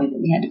trails, to the point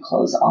that we had to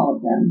close all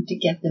of them to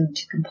get them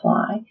to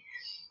comply.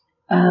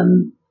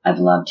 I've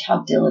loved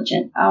how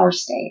diligent our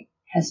state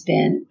has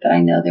been, but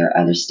I know there are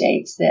other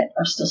states that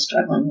are still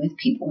struggling with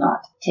people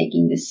not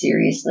taking this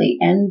seriously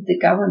and the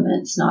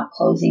government's not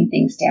closing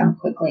things down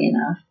quickly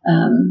enough.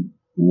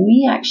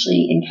 We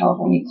actually in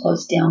California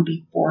closed down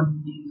before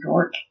New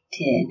York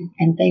did,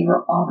 and they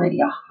were already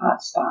a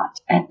hot spot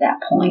at that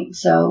point.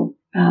 So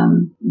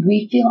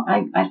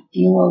I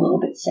feel a little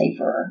bit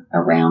safer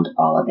around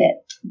all of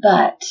it,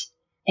 but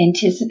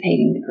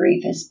anticipating the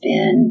grief has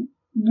been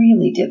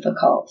really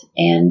difficult.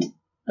 And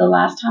the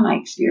last time I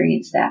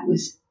experienced that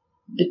was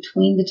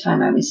between the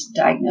time I was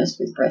diagnosed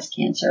with breast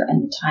cancer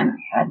and the time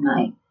I had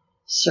my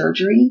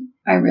surgery.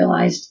 I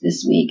realized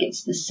this week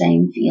it's the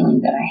same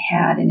feeling that I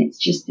had, and it's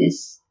just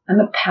this, I'm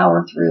a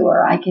power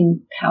througher. I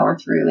can power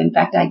through. In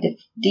fact, I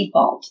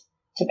default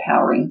to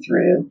powering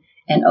through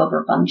and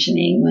over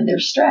functioning when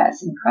there's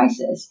stress and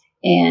crisis,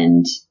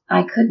 and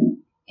I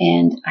couldn't.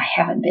 And I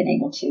haven't been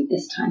able to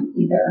this time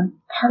either.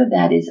 Part of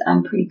that is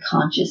I'm pretty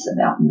conscious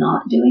about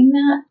not doing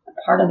that.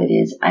 Part of it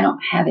is I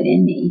don't have it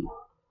in me,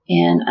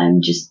 and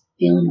I'm just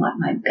feeling like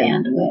my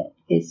bandwidth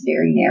is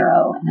very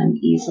narrow, and I'm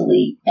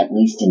easily, at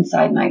least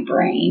inside my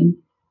brain,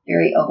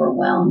 very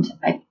overwhelmed.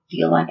 I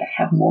feel like I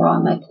have more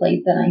on my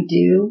plate than I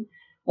do.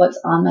 What's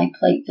on my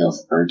plate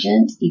feels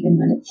urgent, even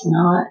when it's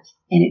not,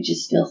 and it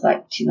just feels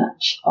like too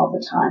much all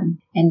the time.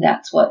 And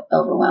that's what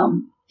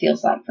overwhelm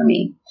feels like for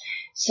me.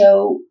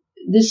 So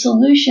the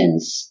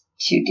solutions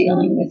to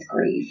dealing with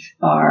grief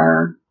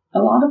are a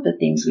lot of the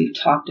things we've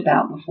talked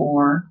about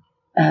before.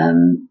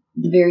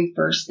 The very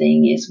first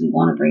thing is we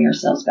want to bring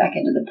ourselves back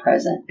into the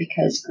present,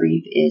 because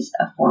grief is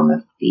a form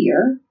of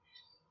fear,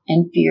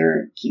 and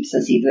fear keeps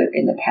us either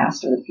in the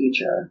past or the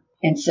future.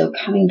 And so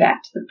coming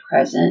back to the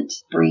present,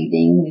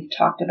 breathing, we've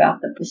talked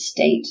about the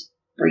state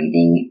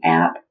breathing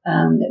app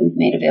that we've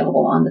made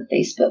available on the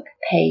Facebook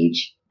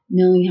page,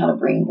 knowing how to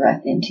bring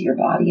breath into your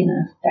body in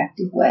an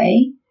effective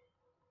way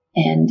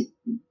and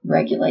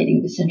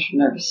regulating the central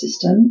nervous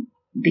system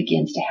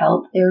begins to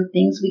help. There are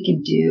things we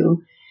can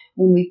do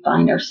when we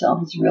find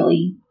ourselves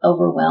really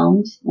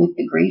overwhelmed with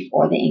the grief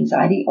or the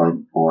anxiety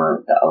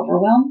or the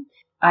overwhelm.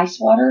 Ice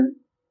water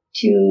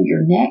to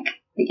your neck,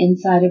 the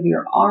inside of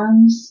your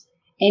arms,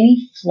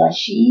 any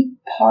fleshy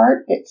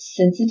part that's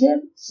sensitive.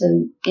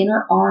 So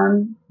inner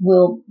arm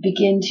will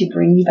begin to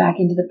bring you back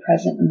into the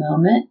present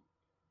moment.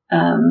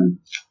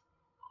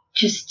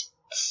 Just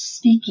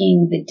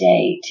speaking the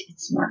date,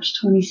 it's March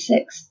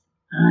 26th,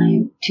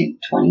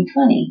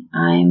 2020.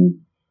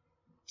 I'm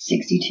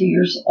 62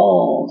 years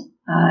old.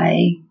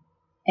 I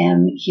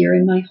am here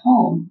in my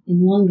home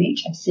in Long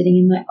Beach. I'm sitting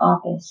in my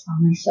office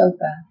on my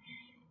sofa.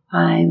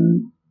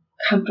 I'm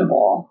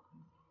comfortable.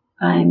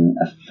 I'm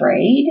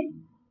afraid,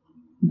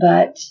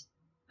 but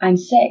I'm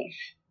safe.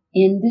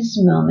 In this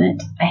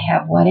moment, I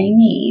have what I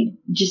need.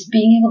 Just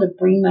being able to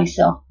bring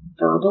myself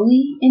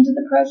verbally into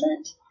the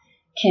present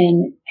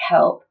can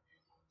help.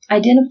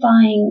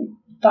 Identifying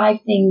 5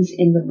 things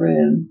in the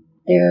room.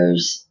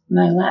 There's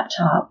my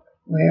laptop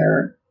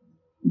where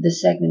the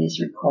segment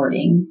is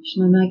recording. There's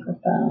my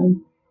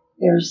microphone.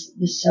 There's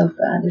the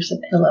sofa. There's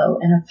a pillow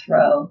and a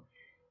throw.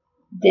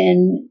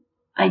 Then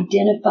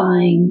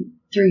identifying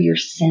through your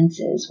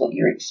senses what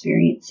you're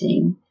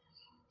experiencing.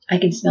 I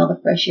can smell the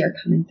fresh air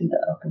coming through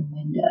the open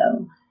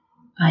window.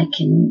 I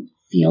can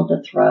feel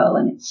the throw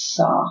and it's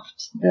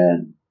soft.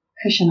 The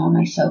cushion on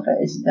my sofa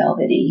is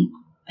velvety.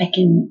 I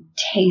can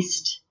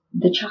taste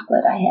the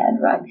chocolate I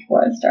had right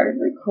before I started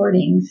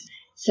recording.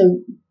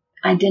 So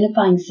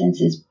identifying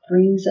senses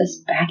brings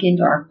us back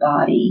into our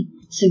body.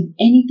 So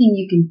anything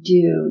you can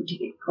do to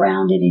get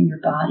grounded in your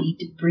body,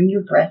 to bring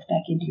your breath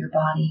back into your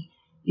body.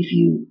 If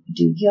you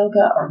do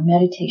yoga or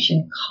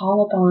meditation,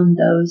 call upon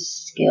those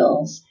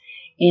skills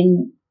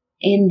in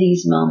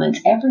these moments.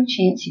 Every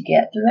chance you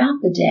get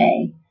throughout the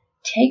day,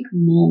 take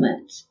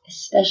moments,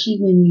 especially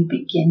when you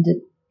begin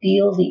to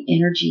feel the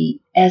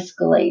energy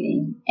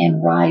escalating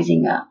and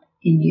rising up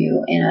in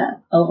you in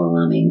an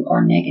overwhelming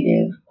or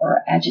negative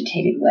or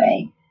agitated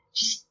way.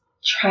 Just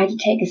try to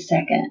take a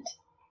second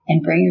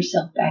and bring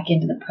yourself back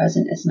into the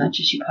present as much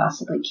as you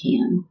possibly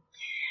can.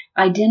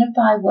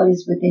 Identify what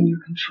is within your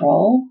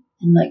control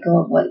and let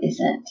go of what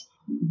isn't.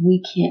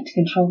 We can't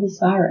control this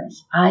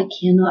virus. I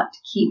cannot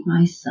keep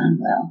my son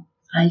well.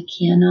 I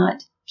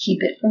cannot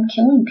keep it from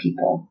killing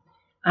people.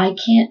 I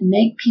can't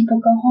make people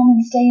go home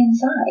and stay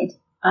inside.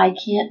 I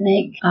can't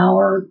make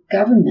our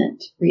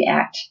government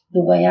react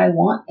the way I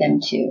want them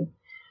to.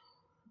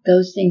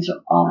 Those things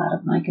are all out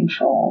of my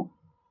control.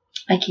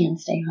 I can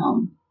stay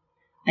home.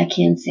 I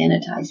can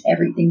sanitize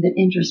everything that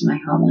enters my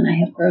home when I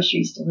have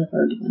groceries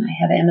delivered, when I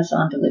have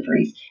Amazon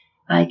deliveries.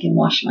 I can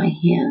wash my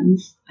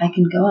hands. I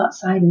can go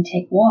outside and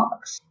take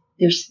walks.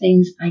 There's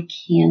things I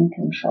can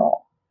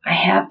control. I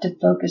have to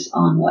focus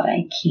on what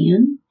I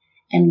can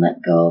and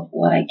let go of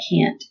what I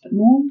can't. But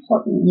more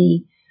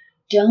importantly,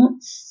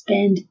 don't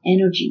spend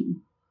energy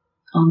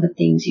on the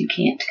things you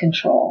can't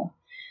control,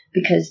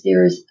 because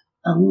there is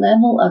a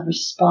level of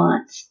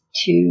response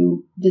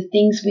to the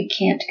things we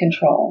can't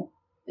control,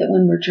 that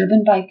when we're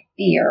driven by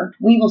fear,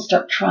 we will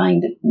start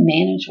trying to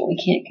manage what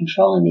we can't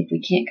control. And if we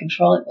can't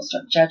control it, we'll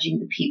start judging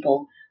the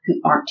people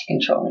who aren't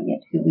controlling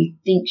it, who we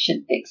think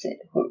should fix it,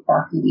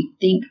 or who we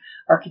think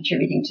are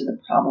contributing to the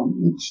problem.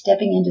 And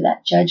stepping into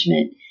that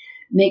judgment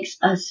makes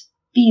us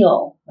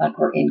feel like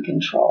we're in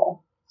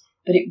control.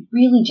 But it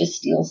really just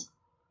steals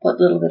what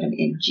little bit of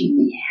energy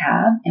we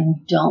have, and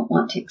we don't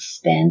want to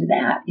expend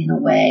that in a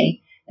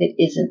way that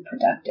isn't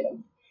productive.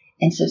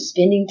 And so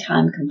spending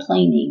time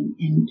complaining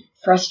and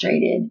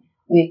frustrated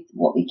with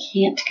what we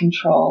can't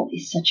control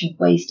is such a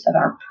waste of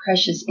our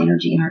precious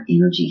energy, and our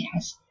energy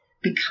has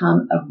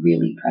become a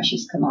really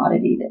precious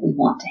commodity that we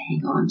want to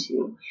hang on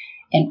to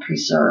and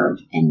preserve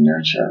and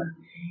nurture.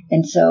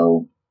 And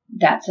so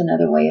that's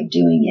another way of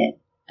doing it.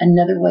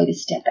 Another way to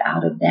step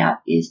out of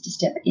that is to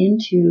step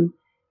into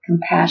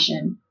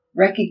compassion,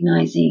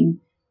 recognizing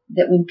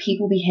that when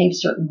people behave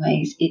certain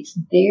ways, it's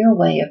their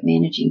way of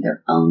managing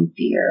their own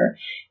fear.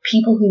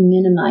 People who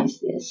minimize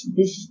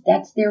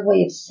that's their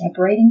way of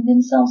separating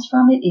themselves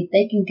from it. If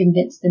they can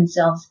convince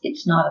themselves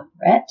it's not a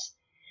threat,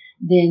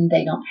 then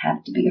they don't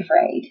have to be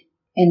afraid.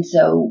 And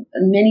so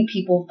many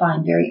people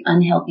find very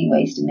unhealthy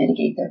ways to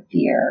mitigate their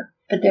fear,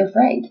 but they're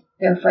afraid.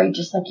 They're afraid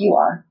just like you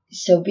are.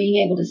 So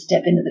being able to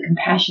step into the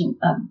compassion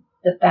of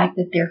the fact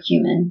that they're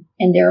human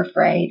and they're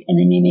afraid, and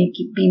they may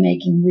be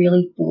making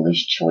really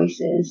foolish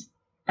choices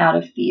out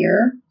of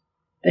fear,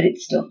 but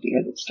it's still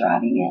fear that's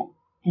driving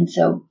it. And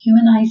so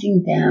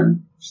humanizing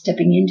them,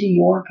 stepping into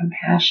your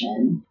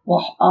compassion,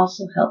 will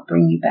also help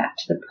bring you back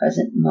to the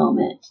present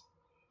moment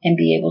and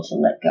be able to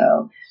let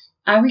go.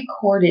 I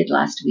recorded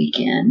last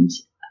weekend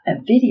a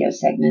video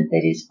segment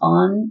that is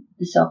on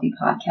the Selfie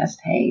podcast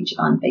page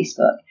on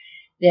Facebook.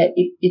 That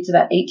it's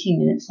about 18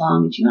 minutes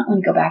long, but you might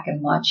want to go back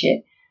and watch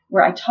it,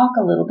 where I talk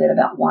a little bit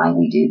about why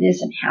we do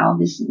this and how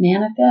this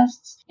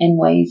manifests and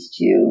ways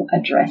to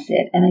address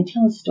it. And I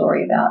tell a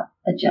story about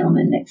a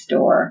gentleman next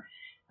door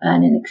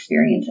and an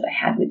experience that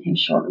I had with him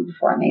shortly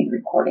before I made the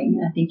recording.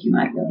 And I think you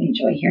might really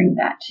enjoy hearing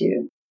that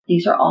too.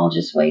 These are all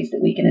just ways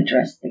that we can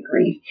address the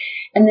grief.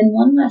 And then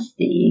one last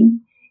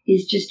thing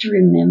is just to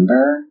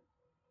remember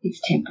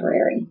it's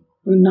temporary.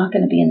 We're not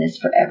going to be in this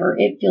forever.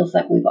 It feels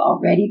like we've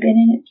already been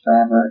in it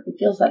forever. It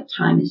feels like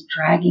time is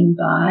dragging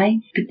by,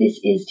 but this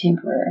is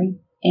temporary.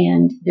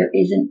 And there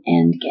is an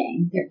end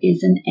game. There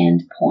is an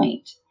end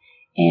point.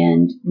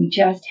 And we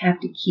just have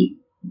to keep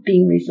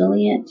being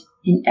resilient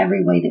in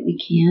every way that we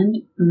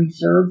can and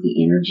reserve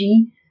the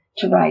energy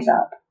to rise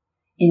up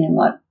in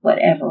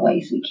whatever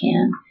ways we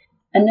can.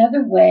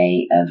 Another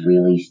way of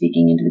really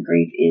speaking into the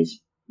grief is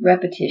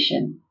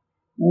repetition.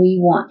 We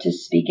want to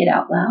speak it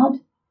out loud.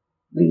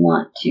 We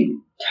want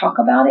to talk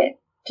about it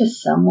to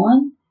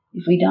someone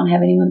if we don't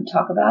have anyone to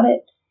talk about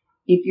it.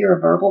 If you're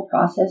a verbal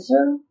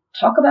processor,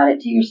 talk about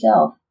it to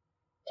yourself.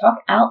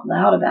 Talk out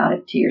loud about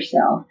it to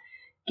yourself.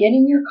 Get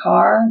in your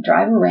car,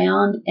 drive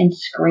around, and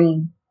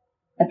scream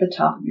at the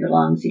top of your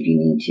lungs if you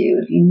need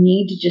to. If you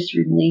need to just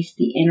release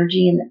the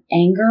energy and the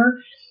anger,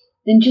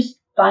 then just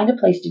find a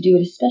place to do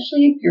it,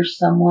 especially if you're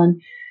someone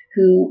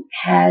who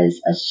has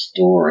a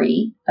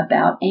story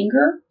about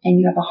anger and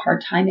you have a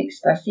hard time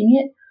expressing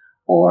it,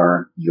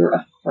 or you're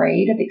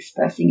afraid of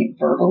expressing it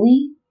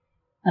verbally,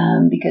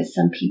 because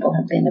some people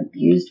have been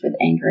abused with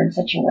anger in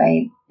such a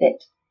way that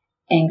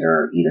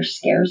anger either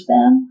scares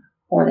them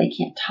or they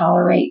can't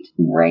tolerate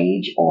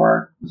rage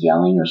or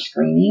yelling or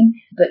screaming.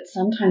 But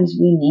sometimes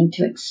we need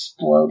to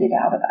explode it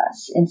out of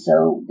us, and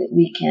so that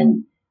we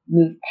can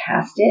move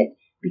past it,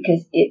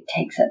 because it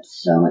takes up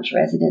so much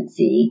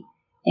residency,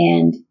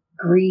 and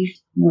grief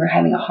we're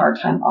having a hard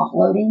time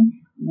offloading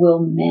will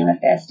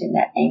manifest in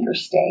that anger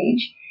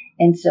stage.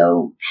 And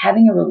so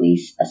having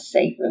a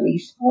safe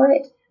release for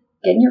it,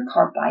 get in your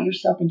car by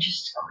yourself and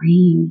just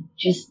scream,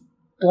 just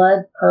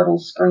blood curdle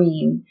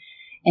scream,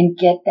 and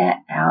get that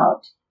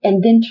out.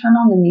 And then turn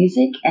on the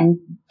music and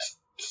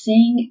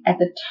sing at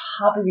the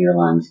top of your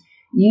lungs.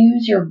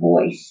 Use your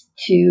voice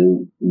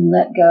to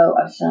let go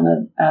of some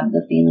of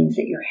the feelings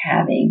that you're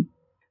having.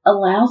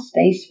 Allow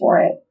space for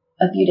it.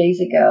 A few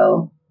days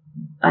ago,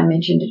 I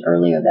mentioned it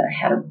earlier that I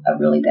had a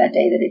really bad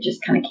day, that it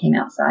just kind of came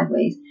out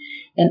sideways.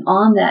 And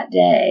on that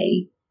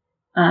day,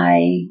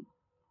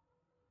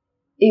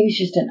 it was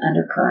just an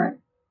undercurrent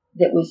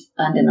that was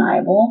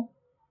undeniable.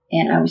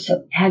 And I was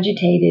so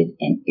agitated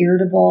and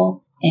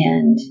irritable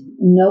and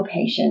no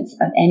patience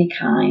of any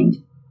kind.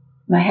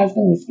 My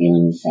husband was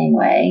feeling the same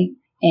way.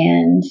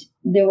 And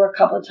there were a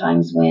couple of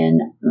times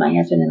when my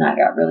husband and I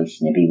got really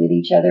snippy with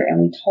each other,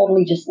 and we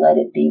totally just let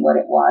it be what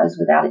it was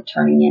without it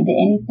turning into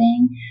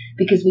anything,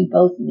 because we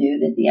both knew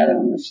that the other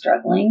one was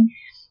struggling,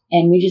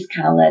 and we just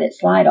kind of let it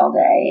slide all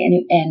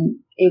day. And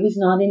it was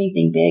not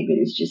anything big, but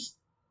it was just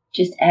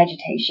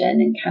agitation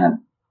and kind of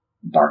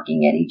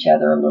barking at each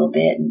other a little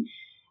bit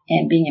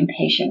and being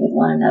impatient with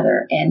one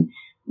another. And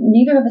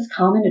neither of us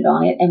commented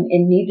on it, and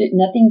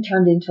nothing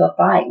turned into a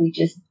fight. We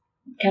just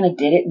kind of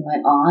did it and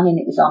went on, and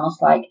it was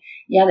almost like,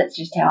 yeah, that's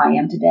just how I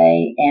am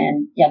today,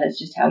 and yeah, that's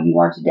just how you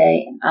are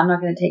today, and I'm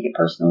not going to take it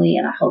personally,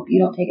 and I hope you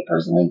don't take it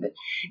personally. But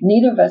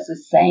neither of us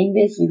was saying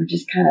this. We were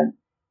just kind of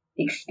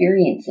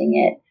experiencing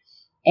it.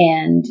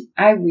 And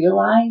I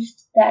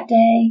realized that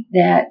day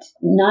that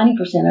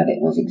 90% of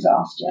it was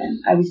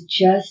exhaustion. I was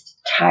just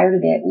tired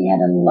of it. We had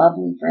a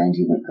lovely friend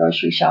who went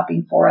grocery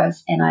shopping for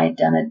us, and I had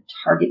done a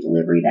Target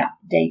delivery that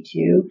day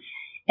too.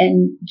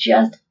 And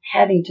just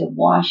having to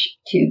wash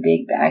 2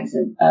 big bags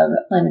of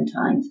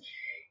clementines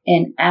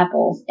and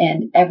apples,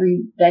 and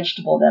every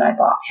vegetable that I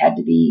bought had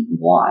to be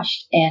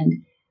washed,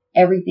 and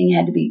everything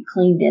had to be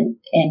cleaned,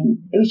 and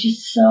it was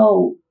just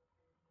so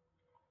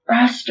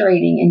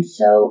frustrating and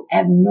so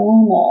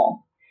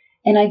abnormal.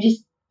 And I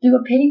just threw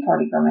a pity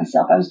party for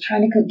myself. I was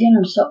trying to cook dinner.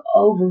 I'm so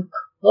over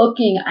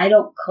cooking. I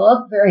don't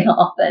cook very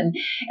often,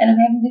 and I'm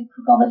having to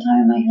cook all the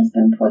time. My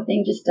husband, poor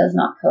thing, just does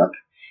not cook.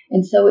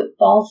 And so it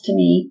falls to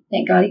me.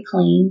 Thank God he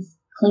cleans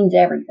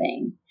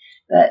everything.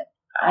 But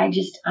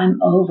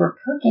I'm over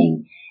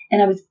cooking.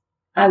 And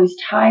I was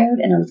tired,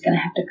 and I was going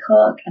to have to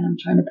cook, and I'm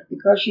trying to put the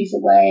groceries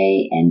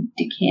away and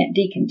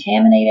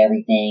decontaminate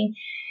everything.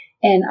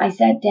 And I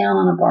sat down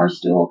on a bar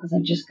stool because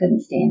I just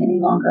couldn't stand any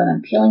longer. And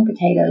I'm peeling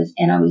potatoes,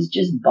 and I was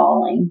just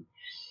bawling.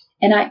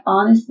 And I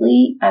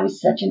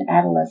was such an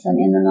adolescent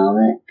in the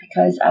moment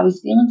because I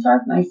was feeling sorry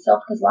for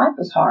myself because life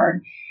was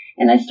hard.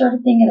 And I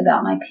started thinking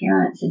about my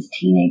parents as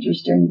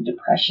teenagers during the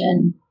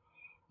Depression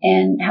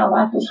and how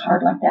life was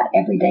hard like that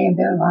every day of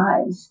their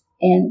lives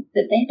and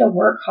that they had to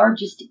work hard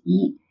just to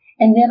eat.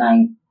 And then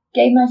I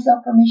gave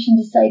myself permission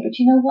to say, but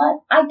you know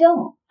what? I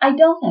don't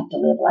have to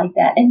live like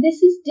that. And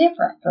this is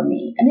different for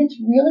me. And it's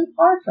really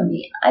hard for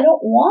me. I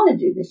don't want to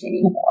do this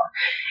anymore.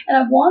 And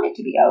I want it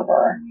to be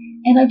over.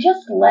 And I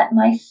just let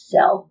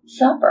myself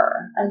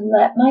suffer. I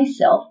let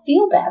myself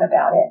feel bad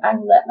about it. I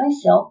let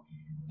myself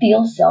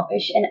feel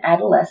selfish and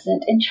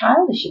adolescent and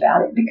childish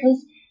about it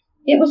because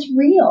it was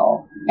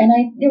real. And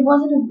there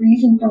wasn't a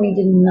reason for me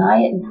to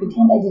deny it and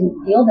pretend I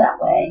didn't feel that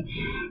way.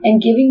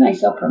 And giving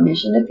myself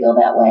permission to feel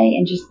that way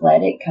and just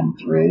let it come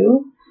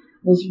through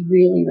was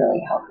really,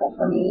 really helpful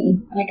for me.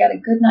 And I got a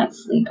good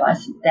night's sleep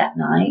that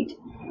night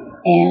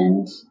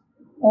and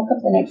woke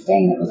up the next day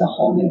and it was a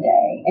whole new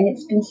day. And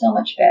it's been so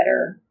much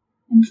better.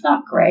 And it's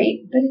not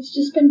great, but it's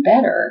just been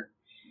better.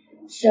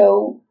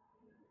 So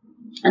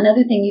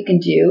another thing you can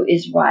do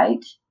is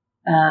write.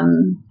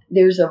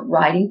 There's a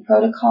writing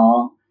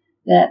protocol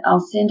that I'll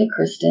send to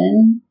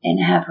Kristen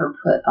and have her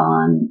put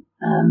on,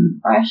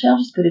 or actually I'll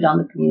just put it on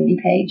the community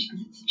page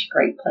because it's such a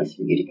great place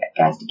for you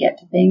guys to get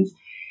to things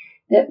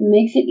that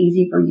makes it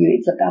easy for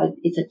you.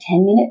 It's a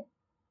 10-minute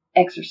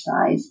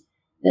exercise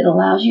that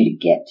allows you to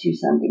get to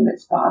something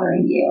that's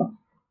bothering you.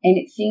 And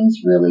it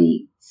seems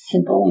really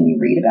simple when you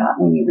read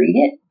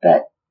it,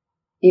 but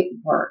it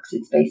works.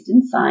 It's based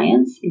in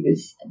science. It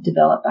was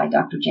developed by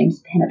Dr.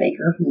 James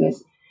Pennebaker, who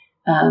is,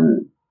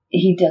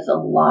 he does a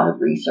lot of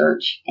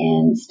research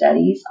and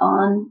studies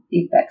on the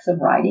effects of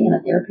writing in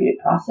a therapeutic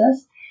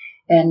process.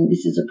 And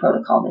this is a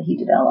protocol that he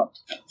developed.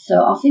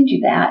 So I'll send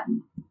you that.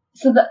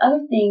 So the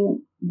other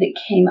thing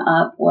that came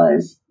up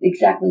was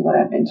exactly what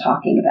I've been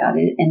talking about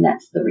it, and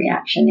that's the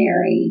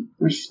reactionary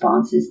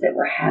responses that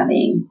we're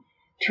having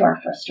to our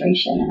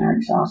frustration and our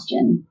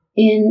exhaustion.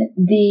 In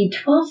the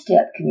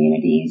 12-step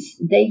communities,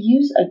 they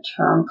use a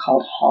term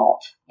called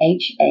HALT,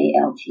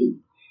 H-A-L-T.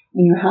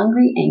 When you're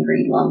hungry,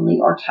 angry, lonely,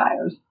 or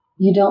tired,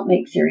 you don't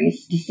make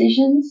serious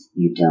decisions.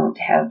 You don't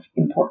have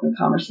important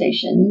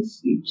conversations.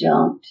 You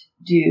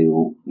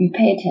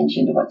pay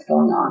attention to what's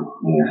going on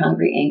when you're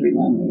hungry, angry,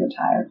 lonely, or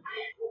tired.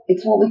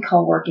 It's what we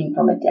call working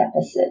from a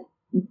deficit.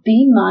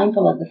 Be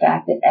mindful of the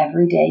fact that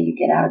every day you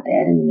get out of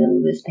bed in the middle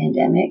of this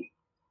pandemic,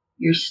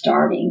 you're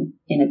starting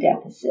in a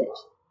deficit.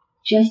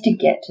 Just to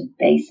get to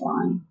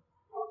baseline,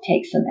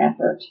 take some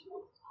effort.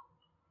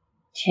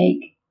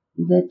 Take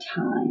the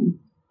time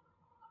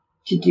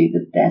to do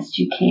the best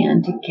you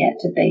can to get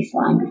to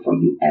baseline before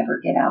you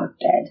ever get out of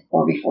bed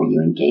or before you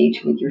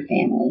engage with your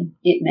family.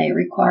 It may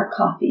require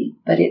coffee,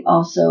 but it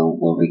also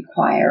will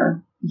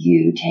require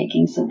you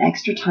taking some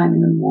extra time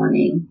in the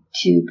morning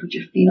to put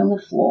your feet on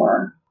the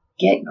floor,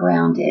 get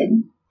grounded,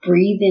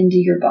 breathe into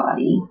your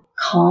body,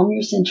 calm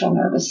your central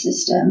nervous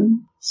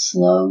system,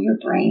 slow your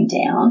brain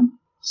down.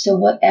 So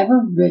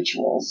whatever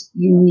rituals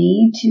you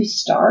need to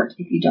start,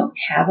 if you don't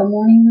have a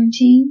morning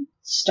routine,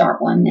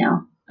 start one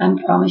now. I'm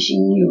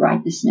promising you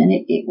right this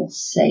minute, it will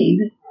save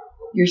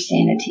your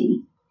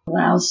sanity. It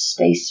allows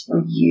space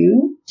for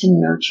you to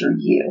nurture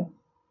you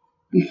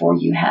before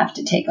you have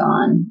to take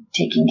on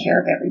taking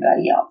care of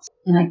everybody else.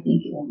 And I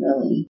think it will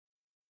really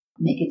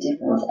make a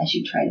difference as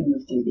you try to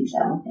move through these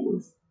other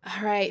things.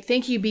 All right.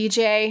 Thank you,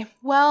 BJ.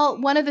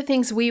 Well, one of the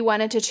things we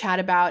wanted to chat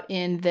about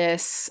in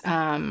this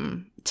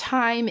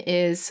time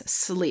is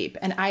sleep.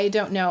 And I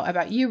don't know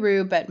about you,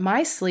 Rue, but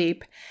my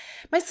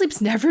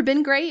sleep's never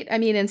been great. I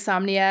mean,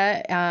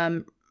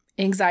 insomnia,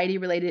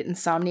 anxiety-related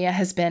insomnia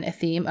has been a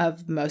theme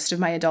of most of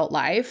my adult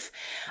life.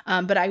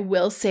 But I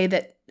will say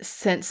that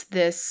since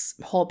this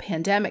whole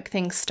pandemic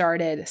thing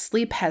started,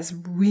 sleep has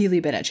really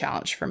been a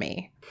challenge for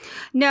me.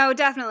 No,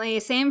 definitely.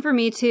 Same for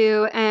me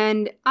too.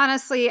 And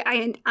honestly,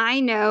 I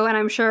know, and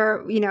I'm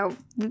sure,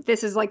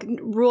 this is like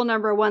rule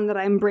number one that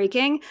I'm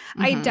breaking.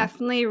 Mm-hmm. I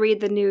definitely read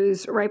the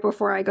news right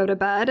before I go to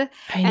bed.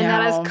 I know. And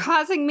that is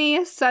causing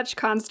me such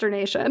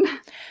consternation.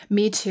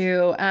 Me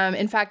too.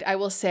 In fact, I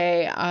will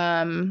say,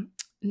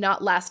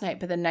 not last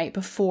night, but the night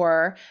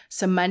before.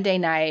 So Monday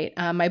night,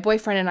 my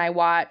boyfriend and I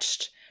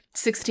watched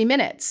 60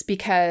 Minutes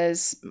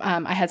because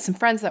I had some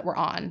friends that were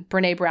on.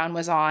 Brene Brown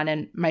was on,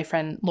 and my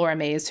friend Laura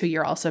Mays, who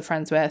you're also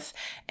friends with,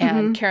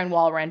 and Karen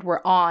Walrand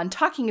were on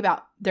talking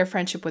about their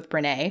friendship with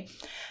Brene.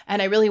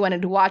 And I really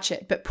wanted to watch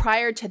it. But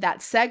prior to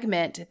that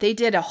segment, they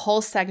did a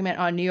whole segment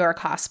on New York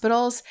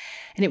hospitals,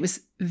 and it was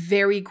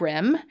very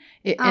grim,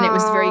 and it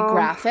was very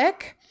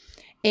graphic.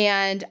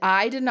 And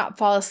I did not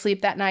fall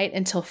asleep that night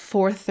until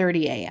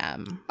 4:30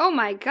 a.m. Oh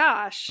my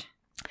gosh.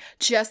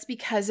 Just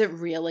because it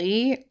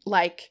really,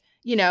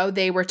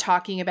 they were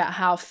talking about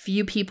how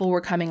few people were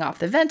coming off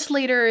the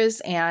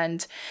ventilators,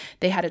 and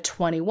they had a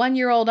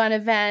 21-year-old on a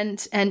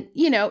vent. And,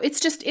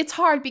 it's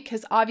hard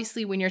because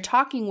obviously when you're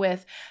talking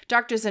with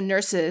doctors and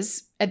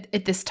nurses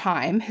at this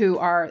time, who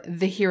are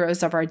the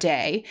heroes of our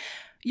day,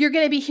 you're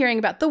going to be hearing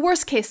about the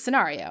worst case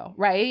scenario,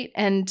 right?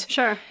 And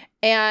sure.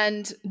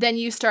 And then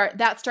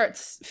that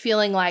starts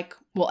feeling like,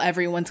 well,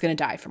 everyone's going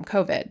to die from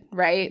COVID,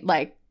 right?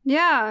 Like,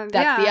 that's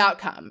the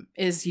outcome,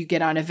 is you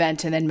get on an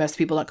event and then most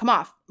people don't come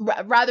off,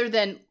 rather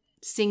than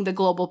seeing the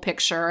global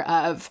picture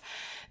of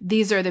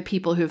these are the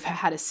people who've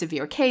had a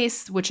severe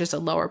case, which is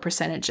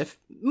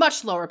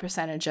much lower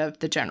percentage of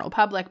the general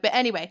public. But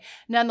anyway,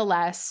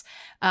 nonetheless,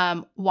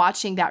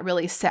 watching that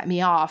really set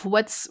me off.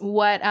 What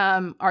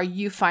are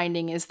you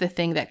finding is the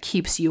thing that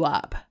keeps you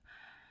up?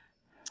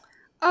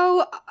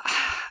 Oh,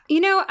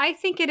 I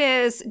think it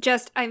is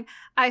just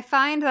I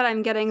find that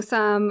I'm getting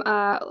some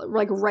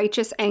like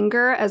righteous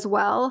anger as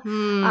well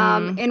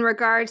in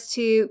regards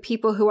to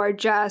people who are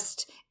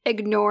just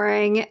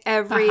ignoring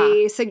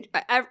every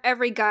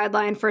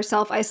guideline for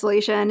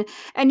self-isolation.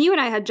 And you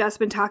and I had just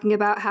been talking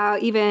about how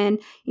even,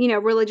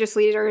 religious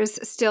leaders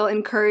still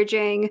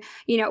encouraging,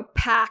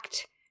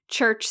 packed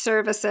church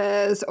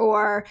services,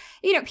 or,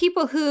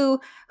 people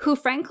who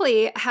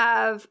frankly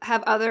have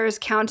others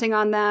counting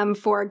on them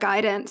for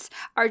guidance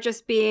are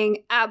just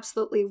being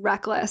absolutely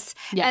reckless.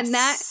 Yes. And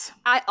that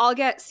I'll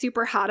get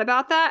super hot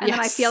about that. And then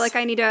I feel like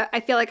I need to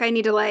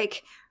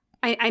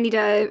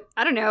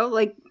I don't know,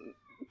 like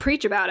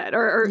preach about it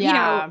or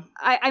I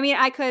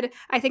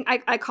think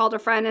I called a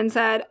friend and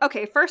said,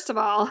 okay, first of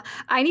all,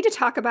 I need to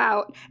talk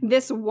about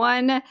this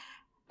one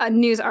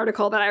news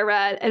article that I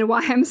read and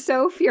why I'm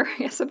so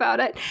furious about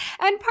it.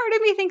 And part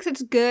of me thinks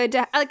it's good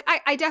to,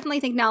 I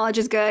definitely think knowledge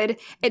is good.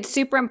 It's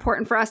super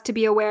important for us to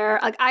be aware.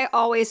 Like, I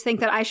always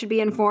think that I should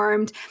be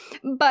informed,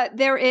 but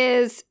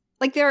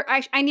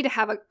I need to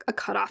have a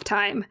cutoff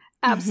time.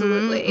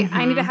 Absolutely. Mm-hmm.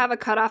 I need to have a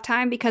cutoff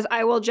time because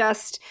I will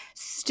just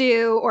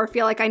stew or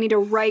feel like I need to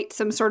write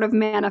some sort of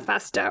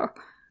manifesto.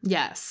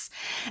 Yes.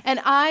 And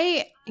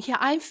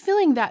I'm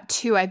feeling that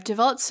too. I've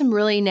developed some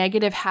really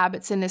negative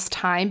habits in this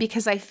time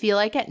because I feel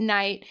like at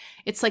night,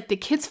 it's like the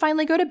kids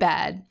finally go to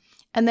bed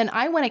and then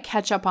I want to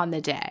catch up on the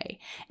day.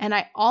 And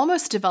I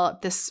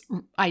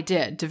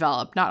did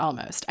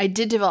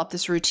develop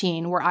this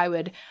routine where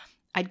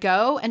I'd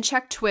go and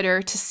check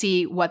Twitter to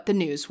see what the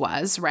news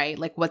was, right?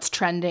 Like what's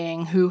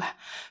trending,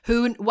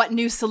 what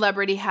new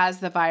celebrity has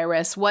the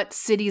virus, what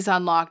city's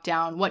on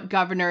lockdown, what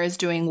governor is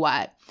doing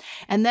what.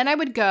 And then I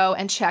would go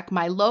and check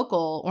my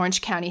local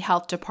Orange County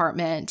Health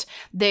Department.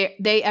 They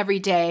every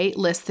day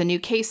list the new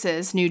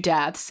cases, new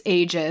deaths,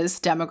 ages,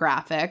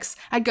 demographics.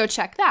 I'd go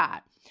check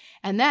that.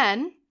 And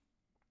then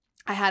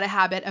I had a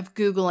habit of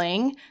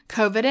Googling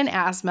COVID and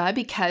asthma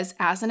because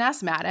as an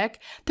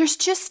asthmatic,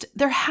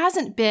 there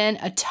hasn't been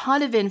a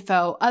ton of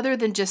info other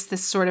than just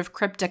this sort of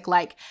cryptic,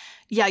 like,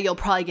 yeah, you'll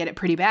probably get it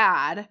pretty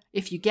bad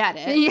if you get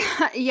it.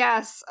 Yeah,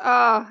 yes.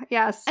 Oh,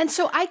 yes. And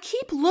so I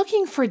keep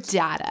looking for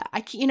data.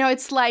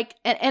 It's like,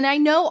 and I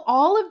know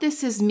all of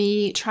this is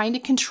me trying to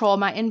control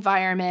my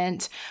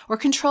environment or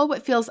control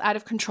what feels out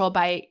of control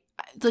by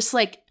just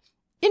like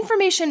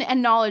information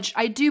and knowledge.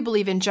 I do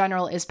believe in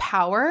general is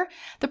power.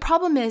 The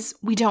problem is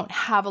we don't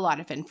have a lot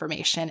of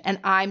information and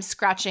I'm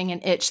scratching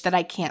an itch that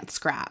I can't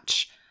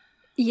scratch.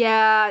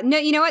 Yeah. No,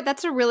 you know what?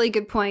 That's a really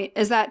good point,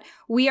 is that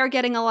we are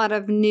getting a lot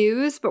of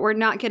news, but we're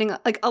not getting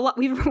like a lot.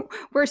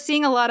 We're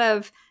seeing a lot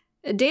of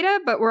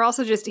data, but we're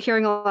also just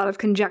hearing a lot of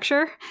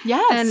conjecture.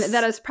 Yes. And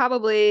that is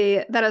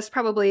probably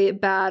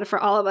bad for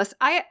all of us.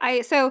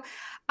 So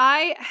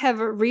I have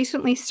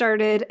recently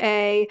started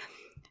a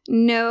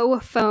no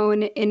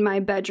phone in my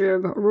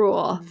bedroom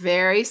rule.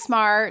 Very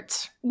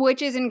smart.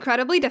 Which is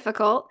incredibly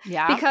difficult.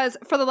 Yeah. Because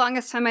for the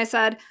longest time I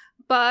said,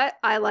 but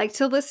I like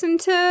to listen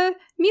to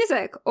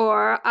music,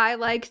 or I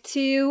like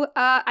to,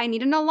 I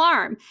need an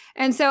alarm.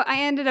 And so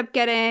I ended up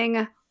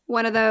getting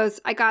one of those,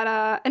 I got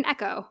an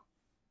Echo.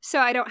 So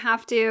I don't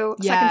have to,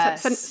 so I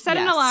can set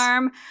an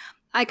alarm.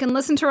 I can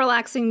listen to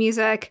relaxing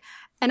music,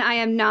 and I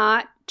am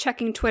not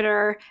checking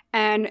Twitter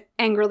and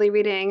angrily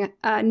reading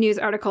news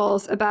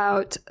articles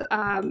about,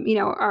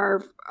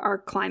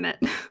 our climate.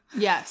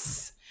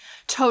 Yes.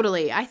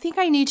 Totally. I think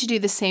I need to do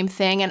the same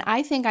thing. And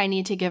I think I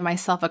need to give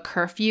myself a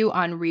curfew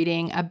on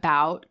reading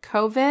about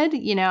COVID,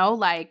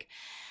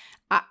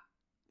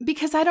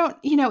 because I don't,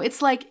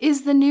 it's like,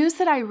 is the news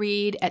that I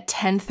read at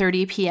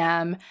 10:30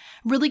 p.m.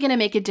 really going to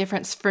make a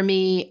difference for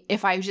me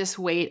if I just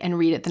wait and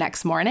read it the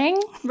next morning?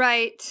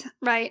 Right.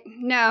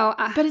 No.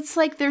 But it's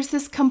like there's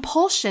this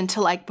compulsion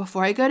to like,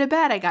 before I go to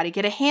bed, I got to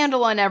get a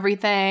handle on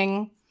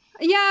everything.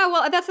 Yeah,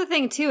 well, that's the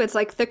thing, too. It's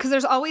like, because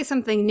there's always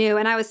something new.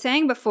 And I was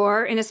saying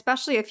before, and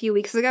especially a few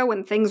weeks ago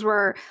when things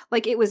were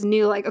like, it was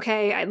new, like,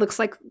 okay, it looks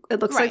like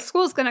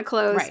school's going to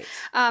close. Right.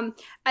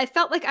 I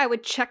felt like I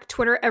would check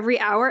Twitter every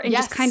hour and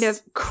just kind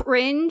of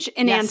cringe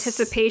in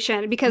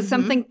anticipation because I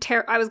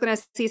was going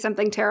to see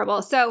something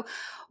terrible. So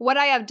what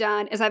I have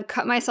done is I've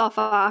cut myself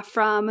off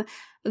from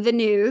the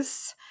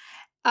news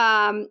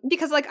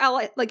because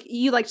like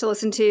you like to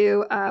listen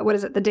to, what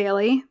is it, The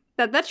Daily?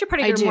 That's your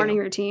part of your morning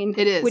routine.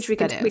 It is. Which we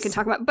can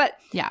talk about. But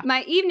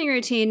my evening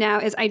routine now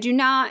is I do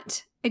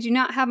not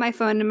have my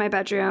phone in my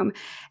bedroom,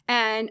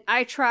 and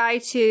I try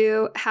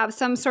to have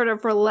some sort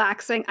of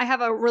relaxing. I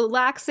have a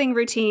relaxing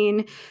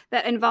routine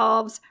that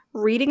involves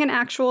reading an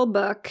actual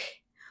book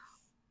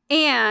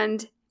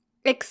and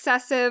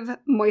excessive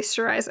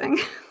moisturizing.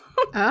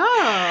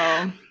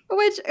 Oh.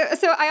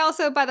 So I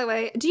also, by the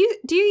way, do you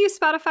use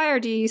Spotify or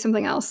do you use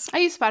something else? I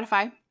use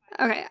Spotify.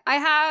 Okay. I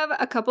have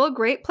a couple of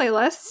great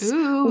playlists.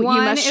 Ooh, you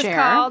must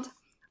share.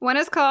 One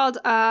is called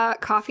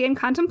Coffee and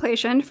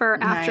Contemplation for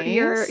after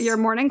your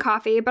morning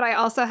coffee, but I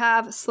also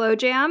have slow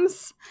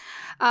jams,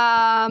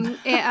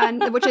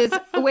 and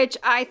which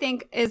I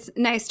think is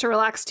nice to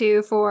relax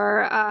to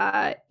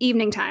for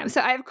evening time.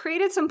 So I've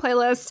created some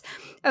playlists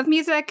of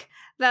music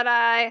that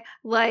I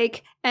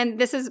like, and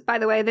this is, by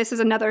the way, this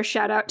is another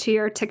shout out to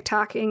your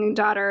TikToking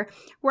daughter,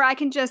 where I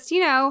can just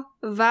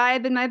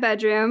vibe in my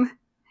bedroom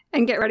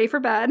and get ready for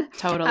bed.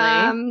 Totally.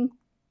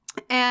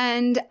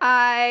 And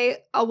I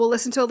will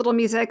listen to a little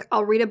music.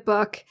 I'll read a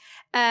book,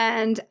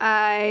 and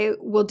I'll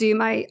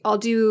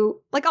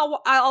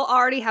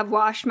already have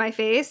washed my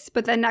face,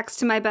 but then next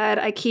to my bed,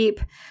 I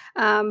keep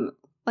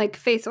like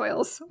face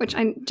oils, which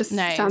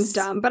sounds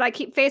dumb, but I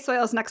keep face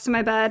oils next to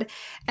my bed,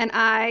 and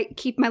I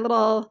keep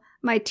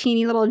my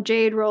teeny little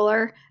jade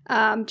roller,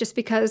 just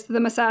because the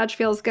massage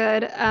feels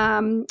good.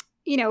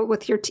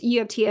 With you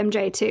have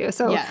TMJ too,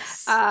 so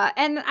yes.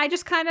 And I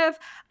just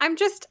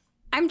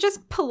I'm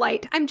just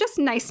polite. I'm just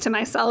nice to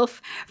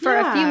myself for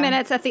a few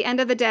minutes at the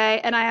end of the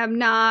day. And I am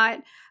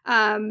not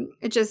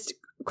just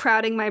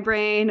crowding my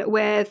brain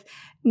with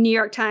New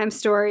York Times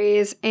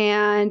stories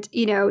and,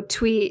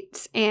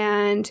 tweets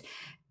and,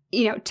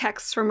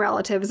 texts from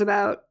relatives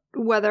about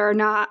whether or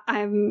not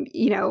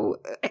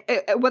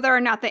whether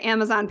or not the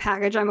Amazon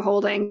package I'm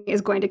holding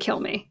is going to kill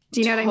me.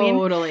 Do you know what I mean?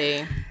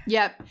 Totally.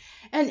 Yep.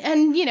 And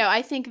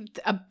I think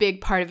a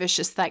big part of it is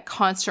just that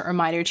constant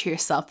reminder to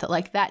yourself that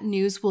like that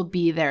news will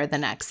be there the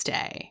next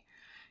day.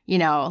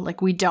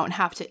 Like we don't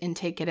have to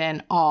intake it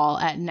in all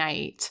at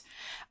night.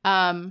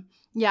 I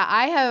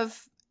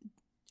have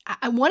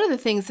one of the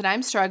things that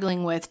I'm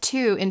struggling with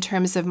too in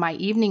terms of my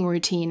evening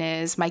routine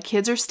is my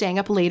kids are staying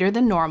up later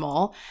than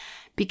normal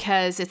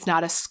because it's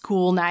not a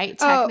school night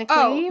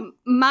technically.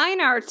 Mine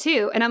are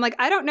too. And I'm like,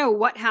 I don't know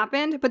what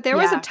happened, but there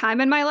was a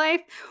time in my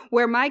life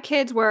where my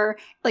kids were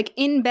like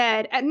in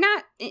bed,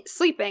 not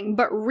sleeping,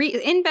 but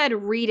in bed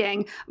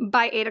reading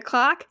by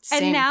 8:00.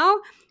 Same. And now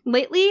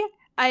lately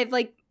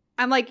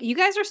I'm like, you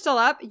guys are still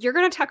up. You're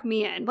going to tuck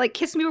me in. Like,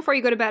 kiss me before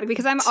you go to bed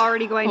because I'm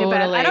already going to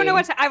bed. I don't know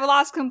I've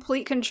lost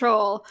complete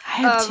control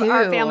of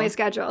our family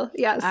schedule.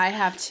 Yes. I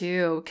have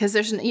too. Because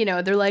there's,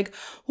 they're like,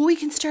 well, we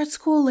can start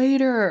school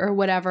later or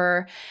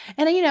whatever.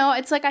 And,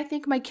 it's like, I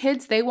think my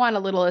kids, they want a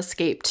little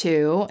escape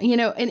too.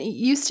 And it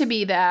used to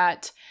be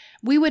that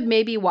we would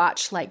maybe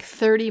watch like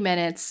 30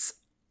 minutes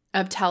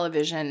of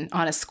television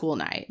on a school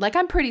night. Like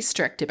I'm pretty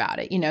strict about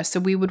it, so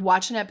we would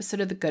watch an episode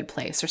of The Good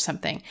Place or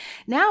something.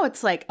 Now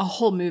it's like a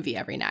whole movie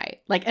every night,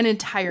 like an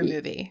entire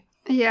movie.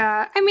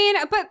 Yeah. I mean,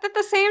 but at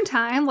the same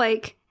time,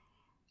 like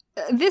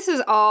this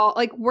is all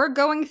like we're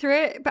going through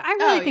it, but I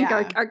really think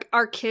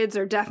our kids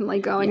are definitely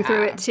going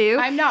through it too.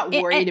 I'm not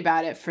worried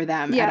about it for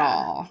them at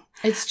all.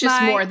 It's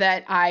just more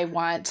that I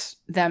want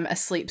them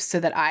asleep so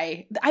that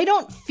I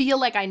don't feel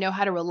like I know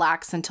how to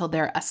relax until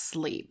they're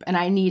asleep, and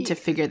I need to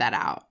figure that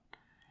out.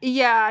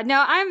 Yeah,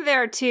 no, I'm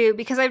there too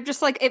because I'm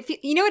just like,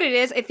 you know what it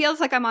is? It feels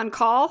like I'm on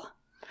call.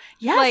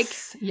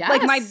 Yes.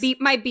 Like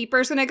my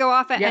beeper's going to go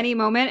off at any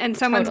moment and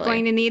someone's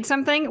going to need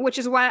something, which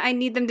is why I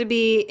need them to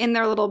be in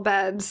their little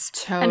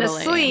beds and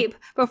asleep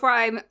before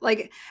I'm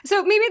like,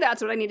 so maybe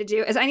that's what I need to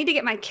do is I need to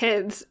get my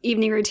kids'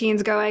 evening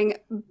routines going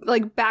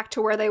like back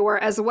to where they were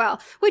as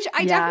well, which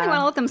I definitely want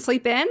to let them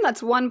sleep in.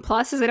 That's one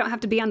plus is they don't have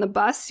to be on the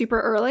bus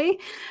super early.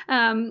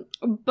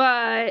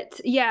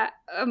 But yeah,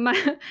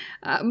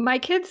 my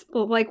kids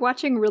like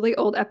watching really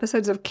old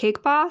episodes of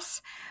Cake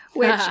Boss,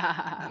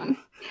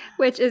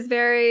 which is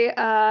very,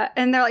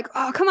 and they're like,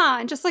 oh, come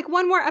on, just like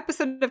one more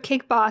episode of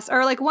Cake Boss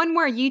or like one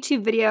more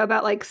YouTube video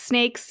about like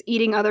snakes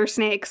eating other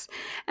snakes.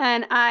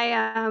 And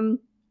I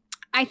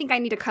think I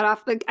need to cut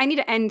off, like I need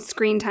to end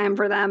screen time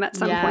for them at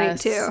some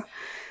point too.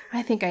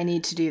 I think I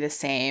need to do the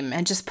same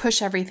and just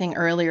push everything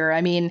earlier.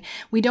 I mean,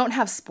 we don't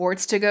have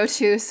sports to go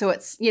to. So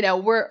it's,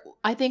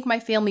 I think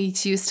my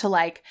family's used to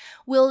like,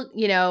 we'll,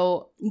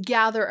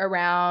 gather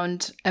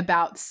around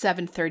about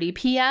 7:30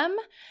 p.m.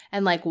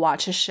 and like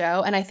watch a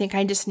show. And I think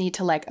I just need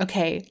to like,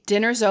 okay,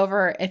 dinner's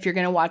over. If you're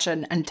going to watch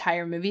an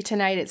entire movie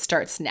tonight, it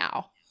starts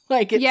now.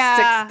 Like it's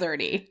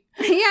 6:30.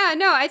 Yeah,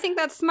 no, I think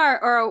that's smart.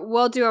 Or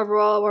we'll do a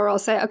rule where we'll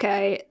say,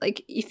 okay,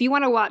 like if you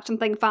want to watch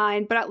something,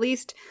 fine. But at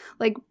least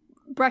like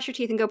brush your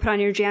teeth and go put on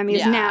your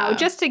jammies now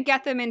just to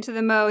get them into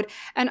the mode.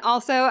 And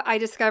also I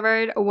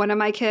discovered one of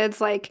my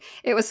kids, like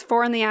it was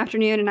 4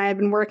 p.m. and I had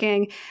been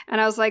working and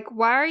I was like,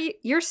 why are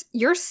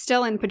you're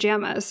still in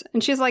pajamas?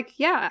 And she's like,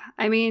 yeah,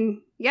 I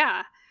mean,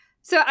 yeah.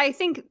 So I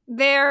think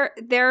they're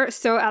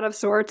so out of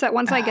sorts that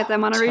once I get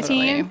them on a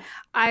routine,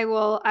 I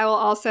will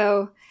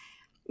also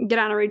get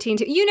on a routine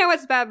too.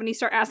 It's bad when you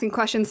start asking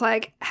questions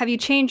like, have you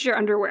changed your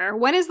underwear?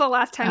 When is the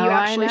last time you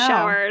actually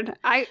showered?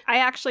 I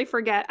actually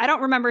forget. I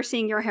don't remember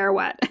seeing your hair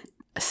wet.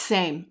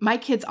 Same. My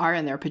kids are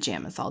in their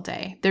pajamas all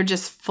day. They're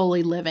just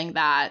fully living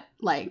that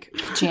like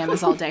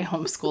pajamas all day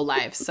homeschool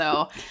life.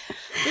 So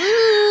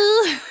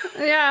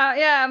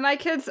Yeah. My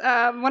kids,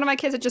 one of my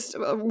kids had just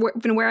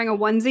been wearing a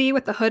onesie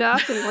with the hood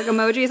up and like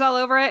emojis all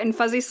over it and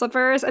fuzzy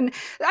slippers. And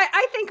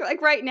I think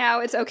like right now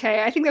it's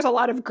okay. I think there's a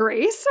lot of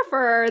grace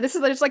this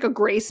is just like a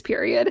grace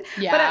period.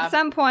 Yeah. But at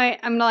some point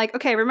I'm like,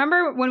 okay,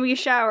 remember when we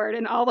showered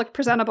and all looked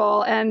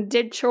presentable and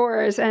did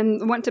chores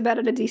and went to bed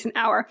at a decent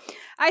hour?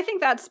 I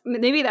think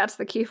maybe that's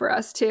the key for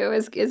us too,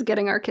 is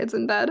getting our kids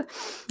in bed.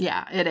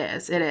 Yeah, it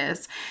is. It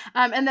is.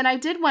 And then I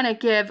did want to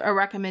give a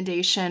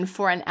recommendation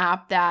for an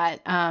app that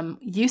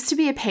used to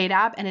be a paid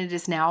app and it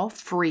is now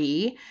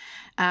free.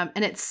 And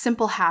it's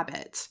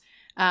SimpleHabit,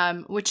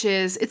 which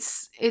is,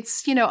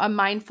 it's a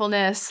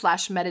mindfulness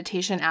 /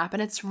 meditation app.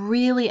 And it's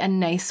really a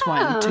nice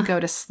one to go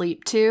to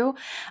sleep to.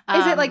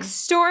 Is it like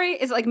story?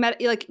 Is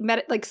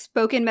it like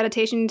spoken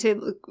meditation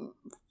to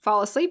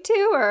fall asleep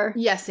to, or?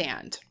 Yes,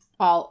 and.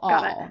 All.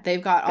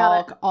 They've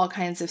got all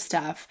kinds of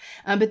stuff.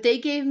 But they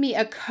gave me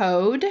a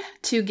code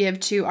to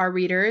give to our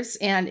readers,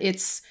 and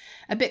it's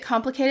a bit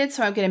complicated,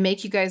 so I'm going to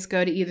make you guys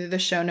go to either the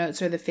show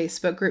notes or the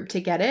Facebook group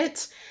to get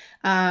it,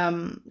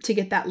 to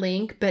get that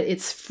link. But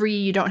it's free.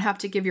 You don't have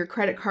to give your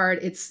credit card.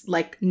 It's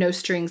like no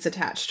strings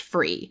attached,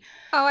 free.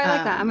 Oh, I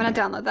like that. I'm going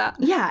to download that.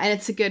 Yeah, and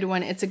it's a good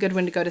one. It's a good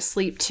one to go to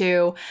sleep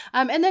to.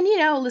 And then,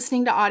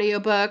 listening to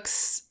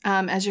audiobooks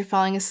as you're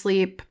falling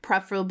asleep,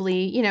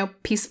 preferably,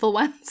 peaceful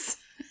ones.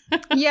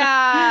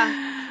 Yeah.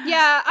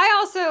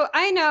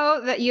 I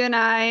know that you and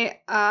I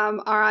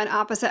are on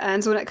opposite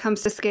ends when it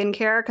comes to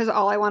skincare, because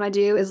all I want to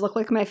do is look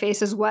like my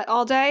face is wet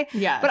all day.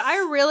 Yes. But I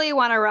really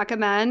want to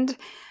recommend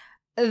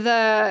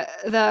the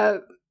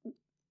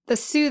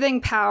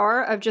soothing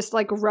power of just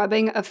like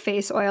rubbing a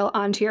face oil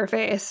onto your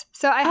face.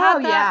 So I had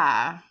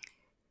that.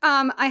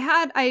 Yeah.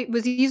 I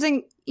was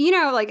using,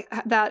 like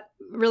that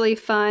really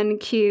fun,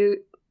 cute,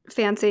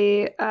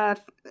 fancy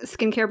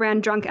skincare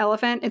brand Drunk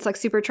Elephant. It's like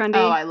super trendy.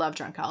 Oh, I love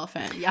Drunk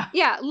Elephant. Yeah.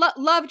 Yeah,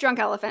 love Drunk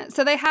Elephant.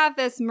 So they have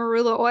this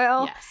marula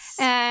oil. Yes.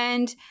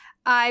 And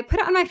I put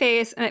it on my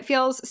face and it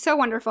feels so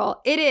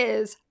wonderful. It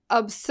is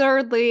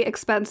absurdly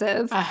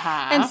expensive.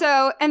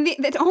 Uh-huh. And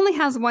it only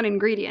has one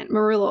ingredient,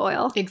 marula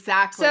oil.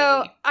 Exactly.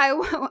 So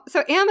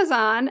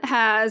Amazon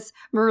has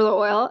marula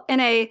oil in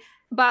a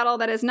bottle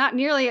that is not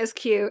nearly as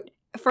cute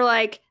for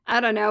like, I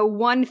don't know,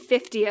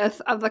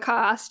 1/50th of the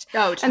cost.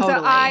 Oh, totally.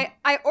 And so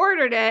I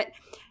ordered it.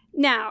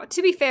 Now,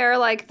 to be fair,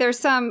 like there's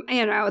some,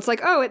 it's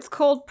like, oh, it's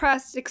cold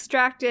pressed,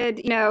 extracted,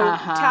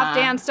 tap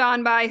danced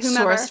on by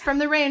whomever. Sourced from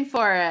the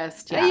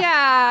rainforest.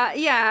 Yeah,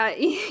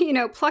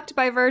 plucked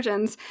by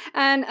virgins.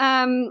 And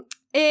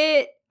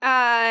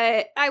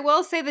I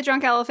will say the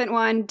Drunk Elephant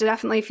one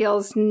definitely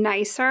feels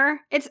nicer.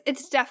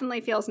 It's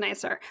definitely feels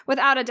nicer,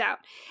 without a doubt.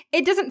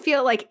 It doesn't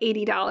feel like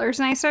 $80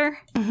 nicer.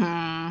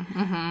 Mm-hmm,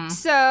 mm-hmm.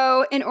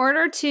 So in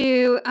order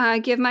to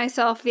give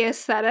myself the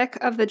aesthetic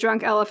of the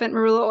Drunk Elephant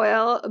marula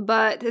oil,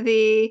 but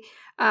the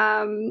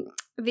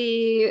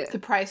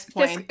price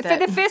point, for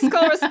the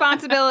fiscal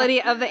responsibility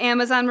of the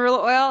Amazon marula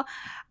oil,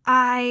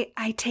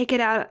 I take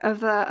it out of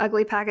the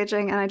ugly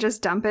packaging and I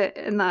just dump it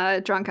in the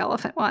Drunk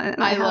Elephant one.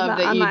 And I love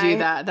that you do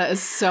that. That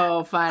is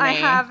so funny.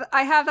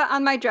 I have that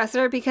on my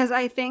dresser because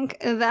I think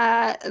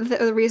that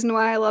the reason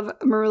why I love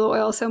marula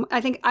oil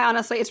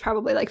honestly it's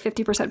probably like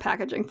 50%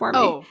 packaging for me.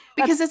 Oh,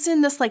 because it's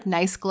in this like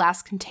nice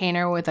glass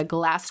container with a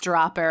glass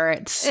dropper.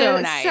 It's so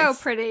nice. So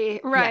pretty.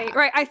 Right.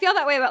 I feel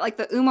that way about like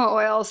the Uma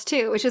oils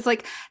too, which is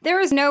like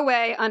there is no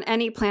way on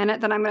any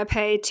planet that I'm going to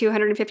pay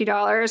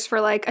 $250 for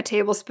like a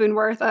tablespoon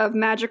worth of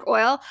magic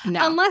oil,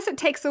 unless it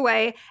takes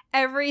away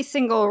every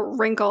single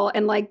wrinkle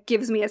and like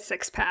gives me a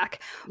 6-pack.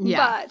 Yeah.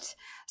 But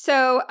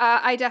so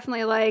I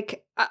definitely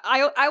like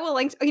I will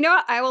link.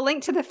 I will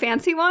link to the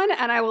fancy one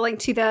and I will link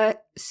to the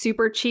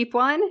super cheap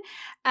one.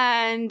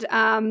 And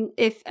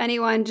if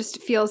anyone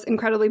just feels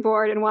incredibly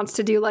bored and wants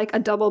to do like a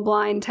double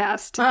blind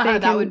test,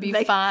 that would be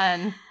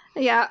fun.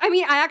 Yeah, I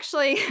mean, our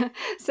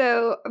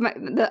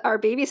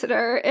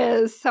babysitter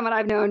is someone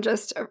I've known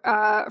just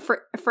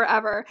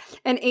forever.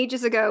 And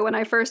ages ago, when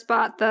I first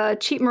bought the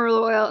cheap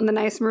marula oil and the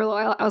nice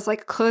marula oil, I was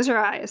like, close your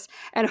eyes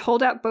and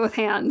hold out both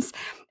hands.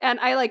 And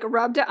I like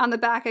rubbed it on the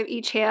back of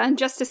each hand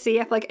just to see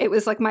if like it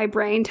was like my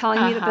brain telling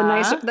me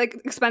that the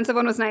expensive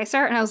one was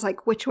nicer. And I was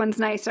like, which one's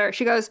nicer?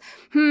 She goes,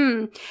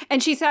 And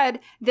she said,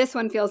 this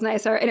one feels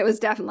nicer. And it was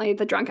definitely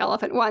the Drunk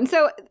Elephant one.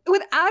 So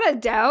without a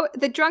doubt,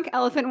 the Drunk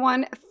Elephant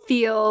one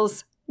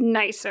feels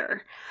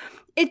nicer.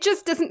 It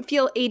just doesn't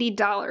feel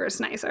 $80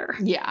 nicer.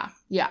 Yeah.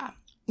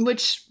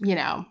 Which,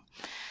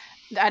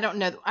 I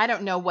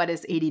don't know what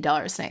is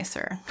 $80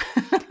 nicer.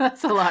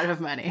 That's a lot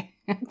of money.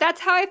 That's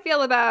how I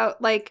feel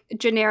about like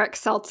generic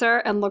seltzer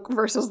and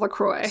versus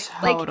LaCroix.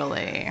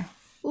 Totally. Like,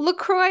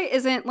 LaCroix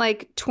isn't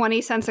like 20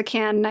 cents a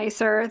can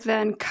nicer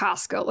than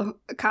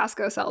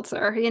Costco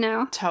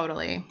seltzer,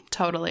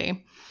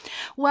 Totally.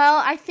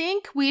 Well, I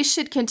think we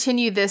should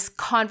continue this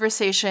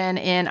conversation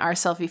in our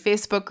Selfie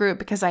Facebook group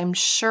because I'm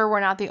sure we're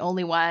not the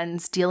only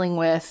ones dealing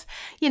with,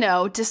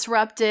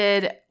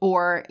 disrupted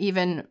or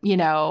even,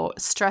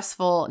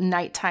 stressful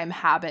nighttime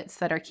habits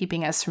that are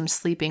keeping us from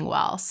sleeping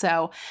well.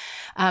 So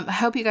I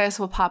hope you guys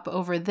will pop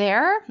over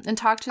there and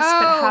talk to us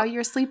about how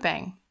you're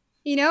sleeping.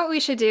 You know what we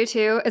should do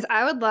too is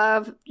I would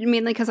love,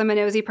 mainly because I'm a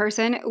nosy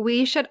person,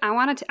 I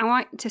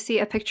want to see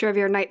a picture of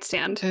your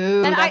nightstand.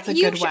 Ooh, and that's a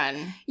good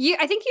one.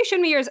 I think you showed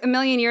me yours a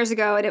million years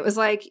ago, and it was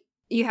like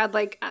you had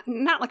like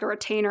not like a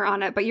retainer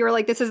on it, but you were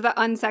like, this is the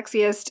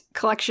unsexiest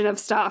collection of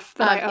stuff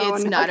that I own.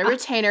 It's not a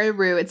retainer,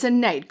 Rue. It's a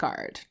night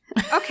guard.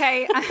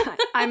 Okay,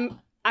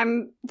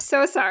 I'm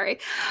so sorry.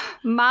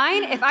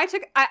 Mine,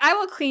 I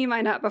will clean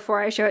mine up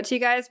before I show it to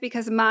you guys,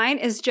 because mine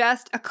is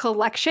just a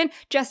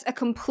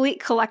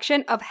complete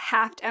collection of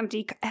half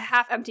empty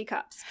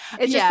cups.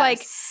 It's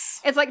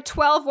just it's like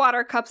 12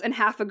 water cups and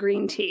half a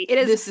green tea.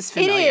 This is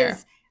familiar. It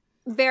is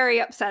very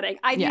upsetting.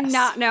 I do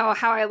not know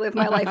how I live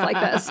my life like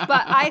this,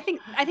 but I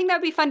think that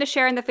would be fun to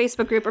share in the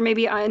Facebook group or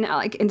maybe on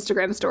like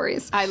Instagram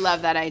stories. I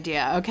love that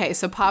idea. Okay,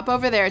 so pop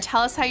over there,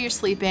 tell us how you're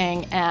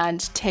sleeping,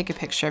 and take a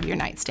picture of your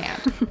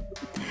nightstand.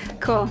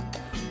 Cool.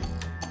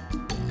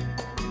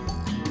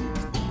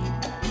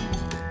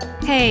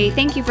 Hey,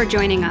 thank you for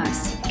joining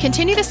us.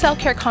 Continue the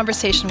self-care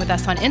conversation with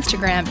us on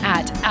Instagram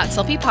at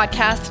Selfie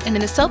Podcast and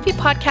in the Selfie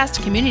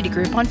Podcast community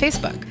group on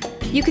Facebook.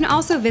 You can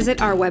also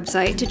visit our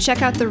website to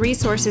check out the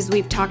resources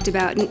we've talked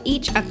about in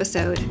each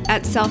episode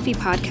at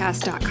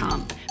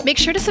selfiepodcast.com. Make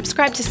sure to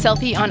subscribe to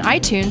Selfie on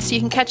iTunes so you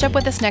can catch up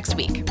with us next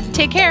week.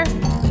 Take care.